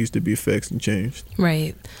that needs to be fixed and changed.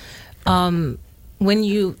 Right. When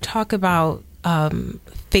you talk about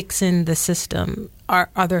fixing the system,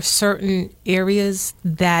 are there certain areas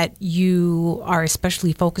that you are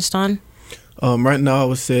especially focused on? Right now, I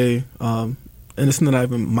would say, and it's not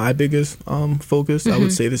even my biggest focus. I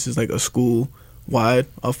would say this is like a school-wide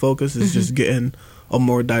focus. It's just getting a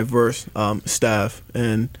more diverse staff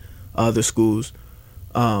in the schools.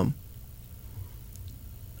 I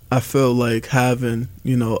feel like having,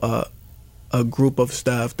 a group of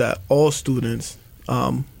staff that all students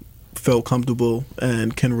feel comfortable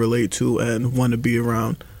and can relate to and want to be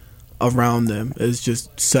around them is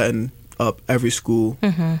just setting up every school,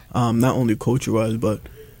 not only culture-wise, but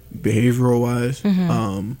behavioral-wise,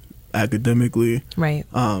 academically, right?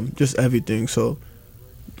 Just everything. So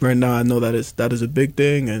right now, I know that is a big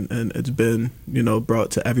thing, and it's been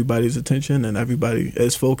brought to everybody's attention, and everybody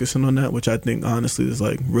is focusing on that, which I think honestly is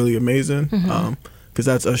like really amazing, because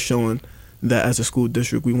that's us showing that as a school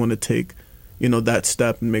district we want to take that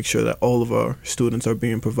step and make sure that all of our students are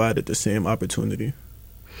being provided the same opportunity.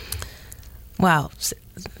 Wow.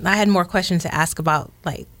 I had more questions to ask about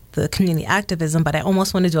like the community activism, but I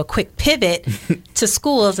almost want to do a quick pivot to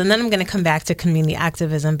schools, and then I'm going to come back to community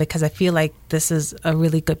activism because I feel like this is a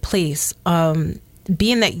really good place.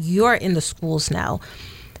 Being that you're in the schools now,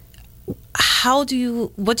 what do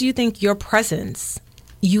you think your presence,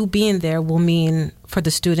 you being there, will mean for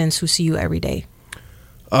the students who see you every day?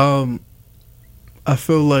 I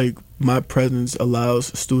feel like my presence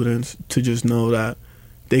allows students to just know that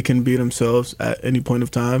they can be themselves at any point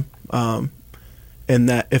of time, and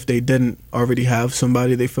that if they didn't already have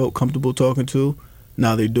somebody they felt comfortable talking to,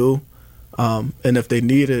 now they do. And if they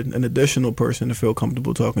needed an additional person to feel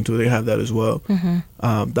comfortable talking to, they have that as well.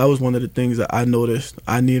 That was one of the things that I noticed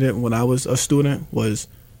I needed when I was a student, was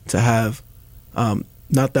to have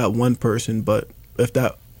not that one person, but if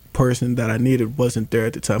that person that I needed wasn't there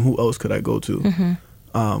at the time, who else could I go to?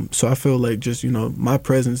 So I feel like just, my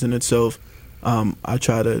presence in itself, I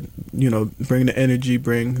try to, bring the energy,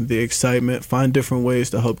 bring the excitement, find different ways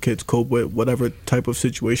to help kids cope with whatever type of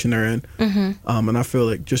situation they're in. And I feel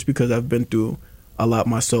like just because I've been through a lot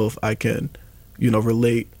myself, I can,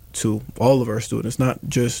 relate to all of our students, not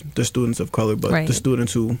just the students of color, but the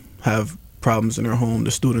students who have problems in their home,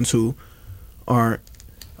 the students who aren't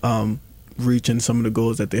reaching some of the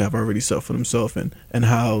goals that they have already set for themselves, and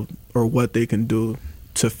how or what they can do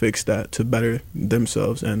to fix that, to better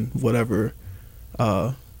themselves and whatever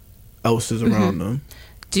else is around them.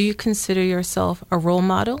 Do you consider yourself a role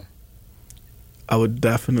model? I would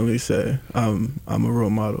definitely say I'm a role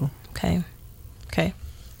model. Okay.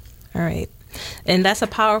 All right. And that's I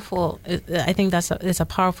think it's a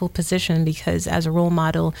powerful position, because as a role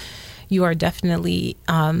model, you are definitely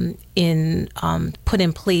put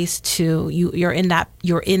in place to you're in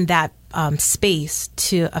that space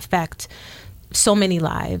to affect so many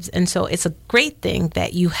lives. And so it's a great thing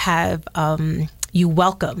that you have you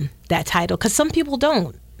welcome that title, because some people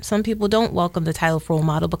don't welcome the title of role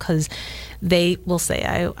model because they will say,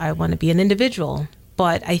 I want to be an individual.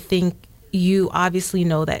 But I think you obviously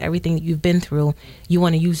know that everything that you've been through, you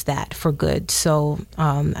want to use that for good. So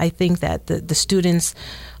I think that the students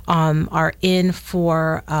are in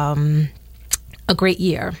for a great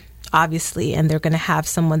year, obviously, and they're going to have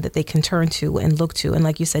someone that they can turn to and look to. And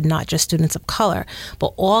like you said, not just students of color,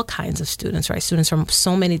 but all kinds of students, right? Students from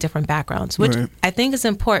so many different backgrounds, which I think is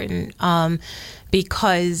important,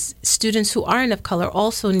 because students who aren't of color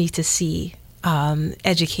also need to see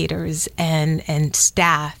educators and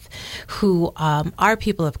staff who are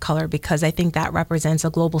people of color, because I think that represents a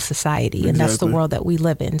global society, and that's the world that we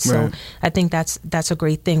live in. So I think that's a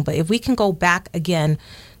great thing. But if we can go back again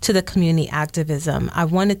to the community activism, I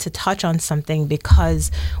wanted to touch on something,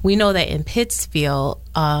 because we know that in Pittsfield,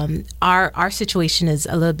 our situation is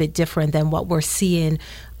a little bit different than what we're seeing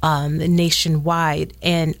nationwide.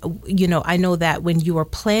 And I know that when you were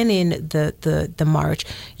planning the march,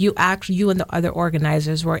 you and the other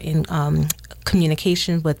organizers were in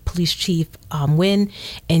communication with Police Chief Wynn,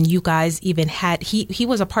 and you guys even had he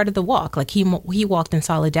was a part of the walk. Like he walked in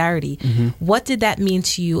solidarity. What did that mean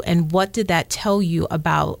to you, and what did that tell you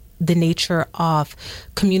about the nature of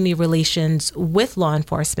community relations with law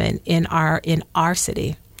enforcement in our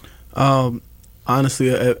city? Honestly,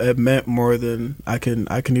 it meant more than I can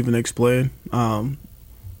even explain, and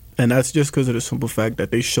that's just because of the simple fact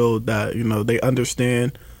that they showed that they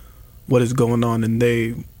understand what is going on, and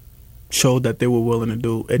they showed that they were willing to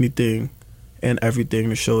do anything and everything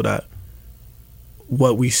to show that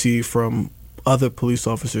what we see from other police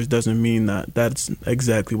officers doesn't mean that that's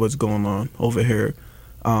exactly what's going on over here.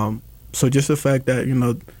 So just the fact that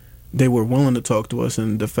they were willing to talk to us,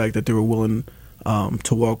 and the fact that they were willing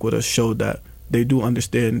to walk with us, showed that they do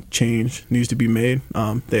understand change needs to be made.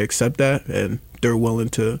 They accept that, and they're willing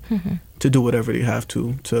to do whatever they have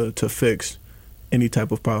to fix any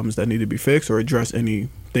type of problems that need to be fixed or address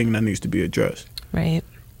anything that needs to be addressed. Right.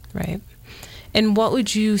 And what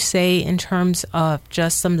would you say in terms of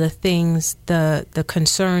just some of the things, the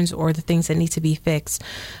concerns or the things that need to be fixed?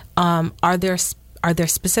 Are there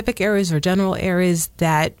specific areas or general areas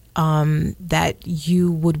that that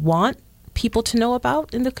you would want people to know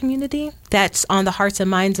about in the community, that's on the hearts and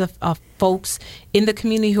minds of folks in the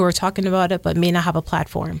community who are talking about it but may not have a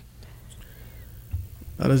platform?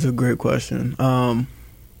 That is a great question.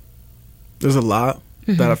 There's a lot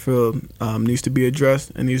that I feel needs to be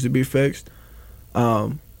addressed and needs to be fixed.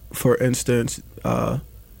 For instance,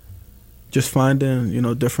 just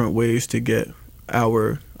finding, different ways to get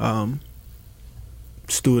our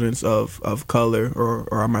students of color or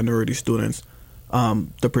our minority students,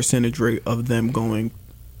 the percentage rate of them going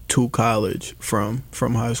to college from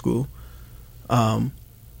high school.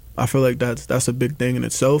 I feel like that's a big thing in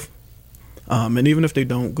itself. And even if they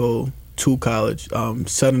don't go to college,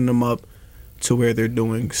 setting them up to where they're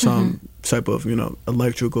doing some type of,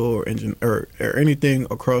 electrical or engine or anything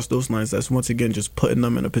across those lines, that's once again just putting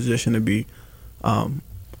them in a position to be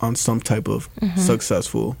on some type of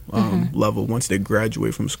successful level once they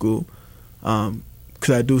graduate from school. Because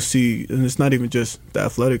I do see, and it's not even just the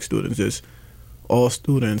athletic students, it's all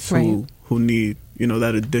students who need,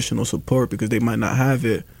 that additional support because they might not have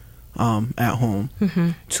it at home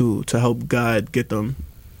to help guide them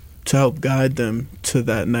to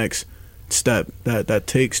that next step that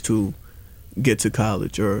takes to get to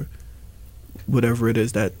college or whatever it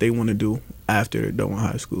is that they want to do after they're done with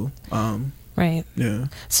high school. Right. Yeah.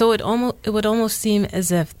 So it would almost seem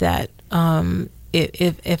as if that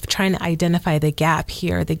if trying to identify the gap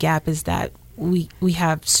here, the gap is that we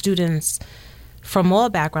have students from all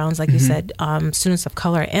backgrounds, like you said, students of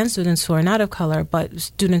color and students who are not of color, but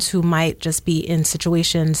students who might just be in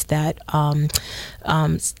situations that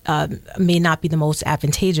may not be the most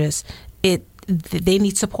advantageous. They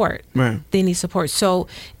need support. Right. They need support. So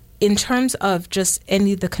in terms of just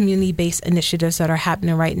any of the community-based initiatives that are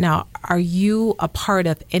happening right now, are you a part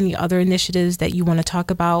of any other initiatives that you want to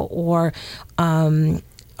talk about, or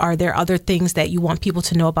are there other things that you want people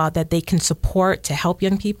to know about that they can support to help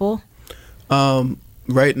young people?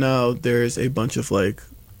 Right now, there's a bunch of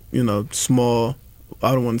small,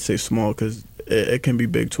 I don't want to say small because it can be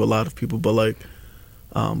big to a lot of people, but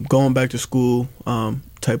going back to school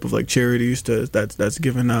type of charities that's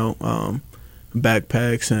giving out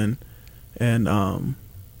backpacks and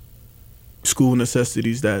school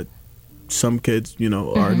necessities that some kids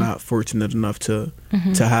are not fortunate enough to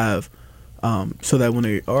have, so that when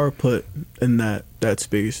they are put in that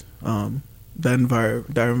space, that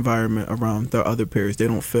environment around their other peers, they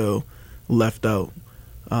don't feel left out.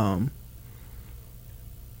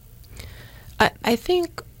 I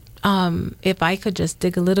think if I could just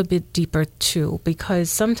dig a little bit deeper too,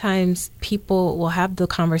 because sometimes people will have the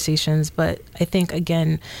conversations, but I think,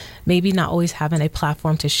 again, maybe not always having a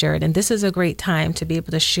platform to share it. And this is a great time to be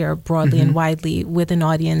able to share broadly and widely with an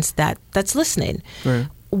audience that's listening. Right.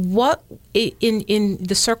 What in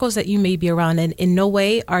the circles that you may be around, and in no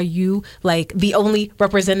way are you the only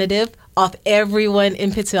representative of everyone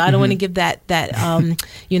in Pittsfield. I don't want to give that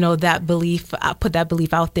that belief, put that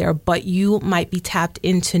belief out there, but you might be tapped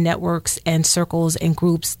into networks and circles and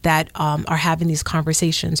groups that are having these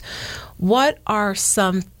conversations. What are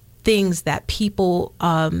some things that people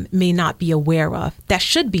may not be aware of that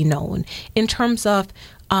should be known in terms of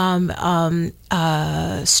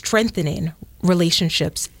strengthening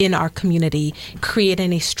relationships in our community,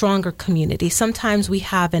 creating a stronger community? Sometimes we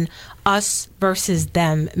have an us versus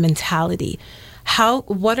them mentality.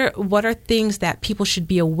 What are things that people should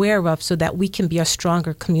be aware of so that we can be a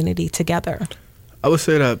stronger community together? I would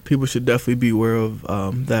say that people should definitely be aware of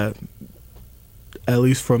that, at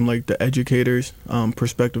least from the educators'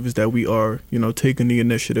 perspective, is that we are taking the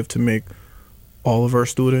initiative to make all of our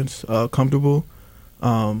students comfortable.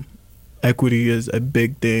 Equity is a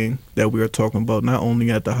big thing that we are talking about, not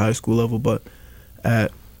only at the high school level, but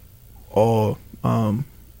at all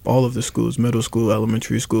of the schools, middle school,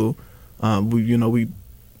 elementary school. We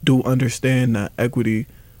do understand that equity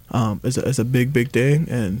is a big thing,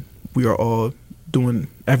 and we are all doing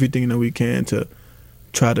everything that we can to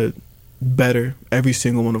try to better every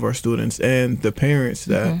single one of our students and the parents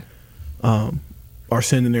that are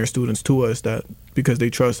sending their students to us, that because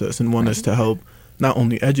they trust us and want us to help not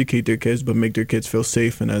only educate their kids, but make their kids feel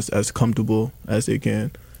safe and as comfortable as they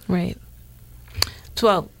can. Right.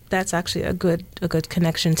 Well, that's actually a good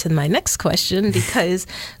connection to my next question, because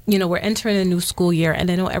we're entering a new school year,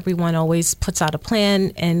 and I know everyone always puts out a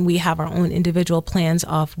plan, and we have our own individual plans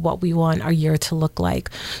of what we want our year to look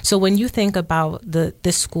like. So when you think about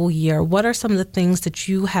this school year, what are some of the things that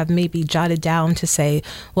you have maybe jotted down to say,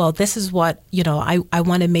 well, this is what I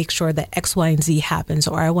want to make sure that X, Y, and Z happens,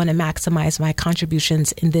 or I want to maximize my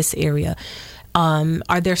contributions in this area?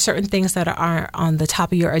 Are there certain things that are on the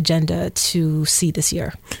top of your agenda to see this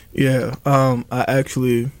year? Yeah, I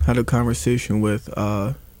actually had a conversation with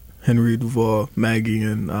Henry Duval, Maggie,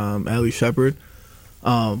 and Ali Shepard.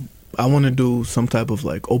 I want to do some type of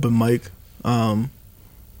like open mic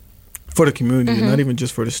for the community, not even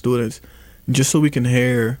just for the students, just so we can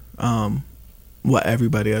hear what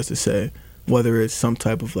everybody has to say, whether it's some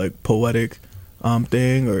type of like poetic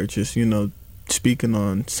thing, or just speaking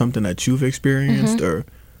on something that you've experienced, or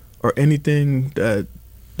anything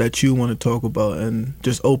that you want to talk about, and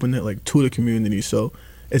just open it like to the community. So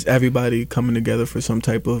it's everybody coming together for some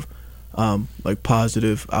type of like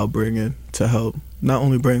positive outbringing to help not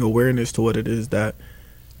only bring awareness to what it is that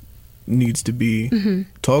needs to be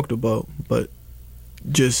talked about, but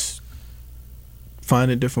just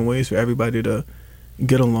finding different ways for everybody to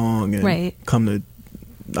get along and come to,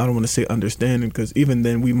 I don't want to say understanding, because even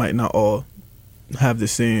then we might not all have the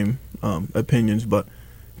same opinions, but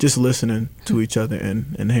just listening to each other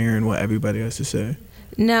and hearing what everybody has to say.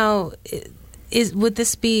 Now, would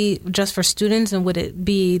this be just for students, and would it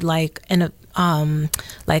be like a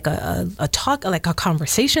talk, like a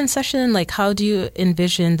conversation session? Like, how do you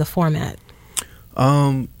envision the format?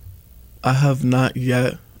 I have not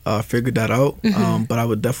yet figured that out, but I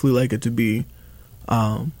would definitely like it to be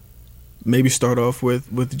maybe start off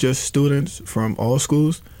with just students from all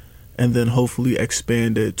schools, and then hopefully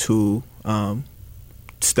expand it to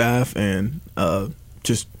staff and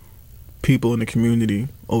just people in the community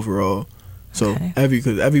overall. So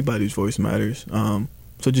because everybody's voice matters.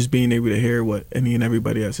 So just being able to hear what any and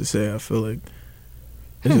everybody has to say, I feel like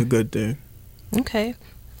is a good thing. Okay.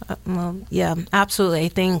 Well, yeah, absolutely. I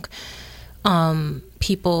think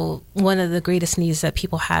one of the greatest needs that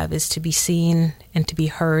people have is to be seen and to be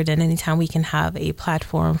heard. And anytime we can have a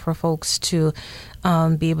platform for folks to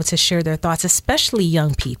be able to share their thoughts, especially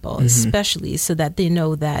young people, especially so that they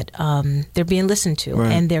know that they're being listened to,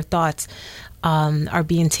 and their thoughts are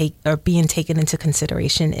being taken into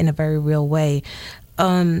consideration in a very real way.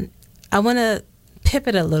 I want to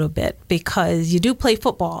pivot a little bit, because you do play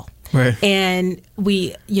football. Right. And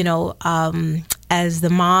we, as the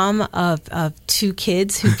mom of two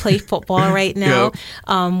kids who play football right now,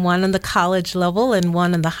 one on the college level and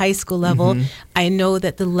one on the high school level, I know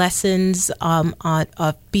that the lessons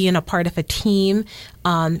of being a part of a team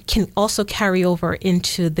can also carry over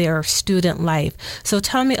into their student life. So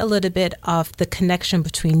tell me a little bit of the connection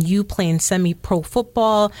between you playing semi-pro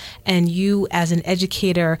football and you as an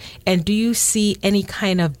educator, and do you see any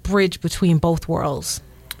kind of bridge between both worlds?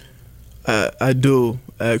 I do,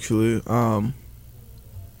 actually.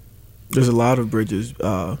 There's a lot of bridges.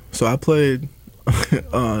 So I played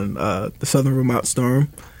on the Southern Vermont Storm,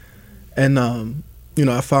 and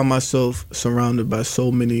I found myself surrounded by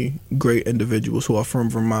so many great individuals who are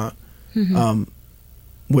from Vermont,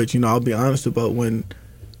 which I'll be honest about, when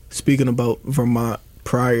speaking about Vermont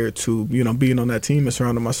prior to being on that team and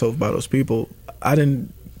surrounding myself by those people, I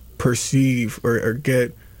didn't perceive or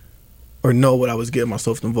get or know what I was getting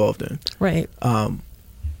myself involved in. Right.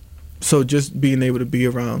 So just being able to be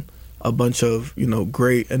around a bunch of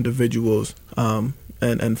great individuals,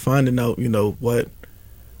 and finding out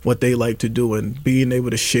what they like to do, and being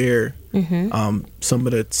able to share some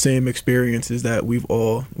of the same experiences that we've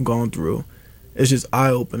all gone through, it's just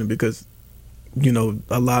eye-opening, because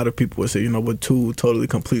a lot of people would say we're two totally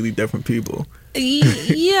completely different people.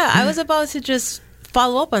 Yeah, I was about to just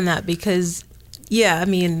follow up on that, because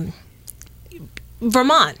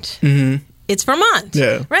Vermont. It's Vermont.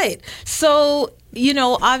 Yeah. Right. So,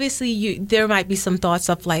 obviously there might be some thoughts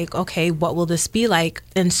of like, okay, what will this be like?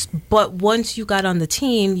 But once you got on the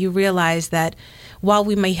team, you realize that while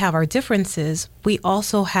we may have our differences, we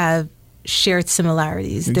also have shared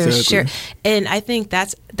similarities. Exactly. And I think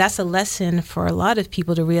that's a lesson for a lot of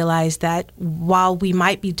people to realize that while we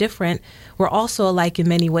might be different, we're also alike in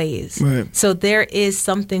many ways. Right. So there is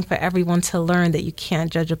something for everyone to learn, that you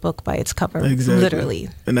can't judge a book by its cover. Exactly. Literally.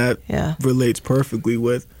 And that relates perfectly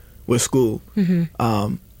with school.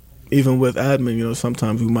 Even with admin,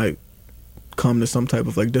 sometimes we might come to some type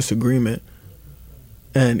of like disagreement,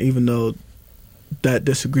 and even though that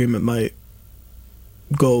disagreement might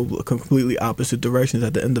go completely opposite directions,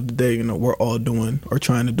 at the end of the day, we're all doing or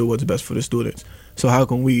trying to do what's best for the students. So how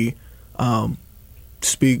can we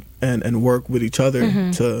speak and work with each other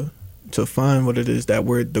to find what it is that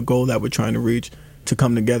the goal that we're trying to reach, to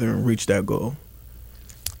come together and reach that goal.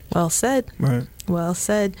 Well said. Right. Well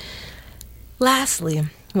said. Lastly,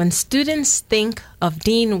 when students think of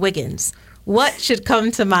Dean Wiggins, what should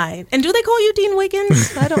come to mind? And do they call you Dean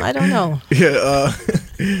Wiggins? I don't know. Yeah,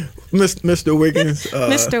 Mr. Wiggins.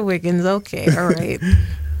 Mr. Wiggins. Okay. All right.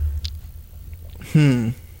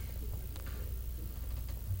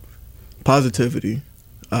 Positivity,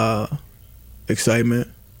 excitement,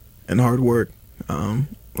 and hard work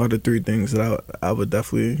are the three things that I would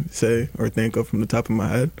definitely say or think of from the top of my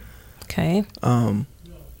head. Okay.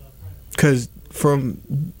 Because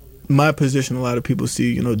from my position, a lot of people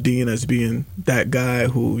see, Dean as being that guy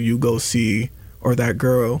who you go see, or that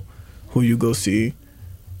girl who you go see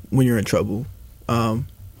when you're in trouble. And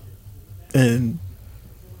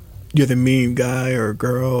you're the mean guy or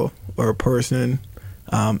girl or a person,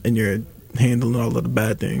 and you're handling all of the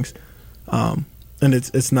bad things. And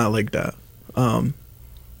it's not like that. And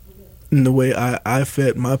the way I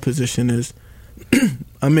fit my position is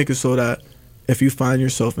I make it so that if you find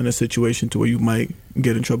yourself in a situation to where you might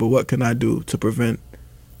get in trouble, what can I do to prevent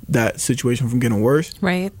that situation from getting worse?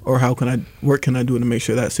 Right. Or what can I do to make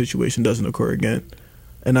sure that situation doesn't occur again?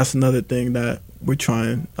 And that's another thing that we're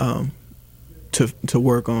trying to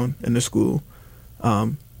work on in the school,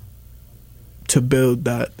 to build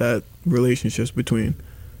that relationships between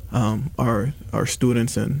our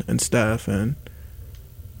students and staff, and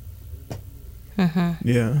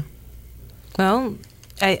yeah. Well,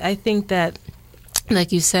 I think that,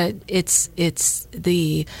 like you said, it's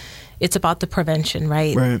about the prevention,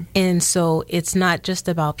 right? Right. And so it's not just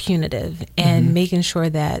about punitive, and making sure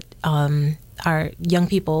that our young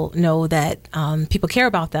people know that people care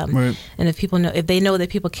about them, right. And if they know that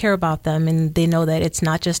people care about them, and they know that it's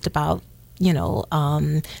not just about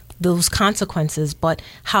those consequences, but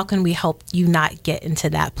how can we help you not get into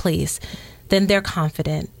that place? Then they're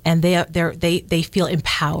confident, and they feel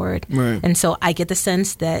empowered. Right. And so I get the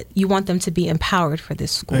sense that you want them to be empowered for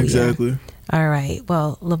this school year. Exactly. All right.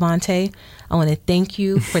 Well, Levante, I want to thank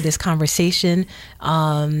you for this conversation.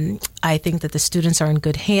 I think that the students are in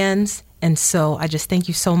good hands. And so I just thank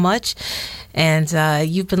you so much. And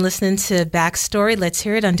you've been listening to Backstory. Let's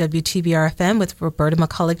hear it on WTBR-FM with Roberta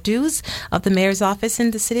McCulloch Dews of the Mayor's Office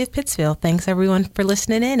in the City of Pittsfield. Thanks, everyone, for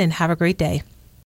listening in, and have a great day.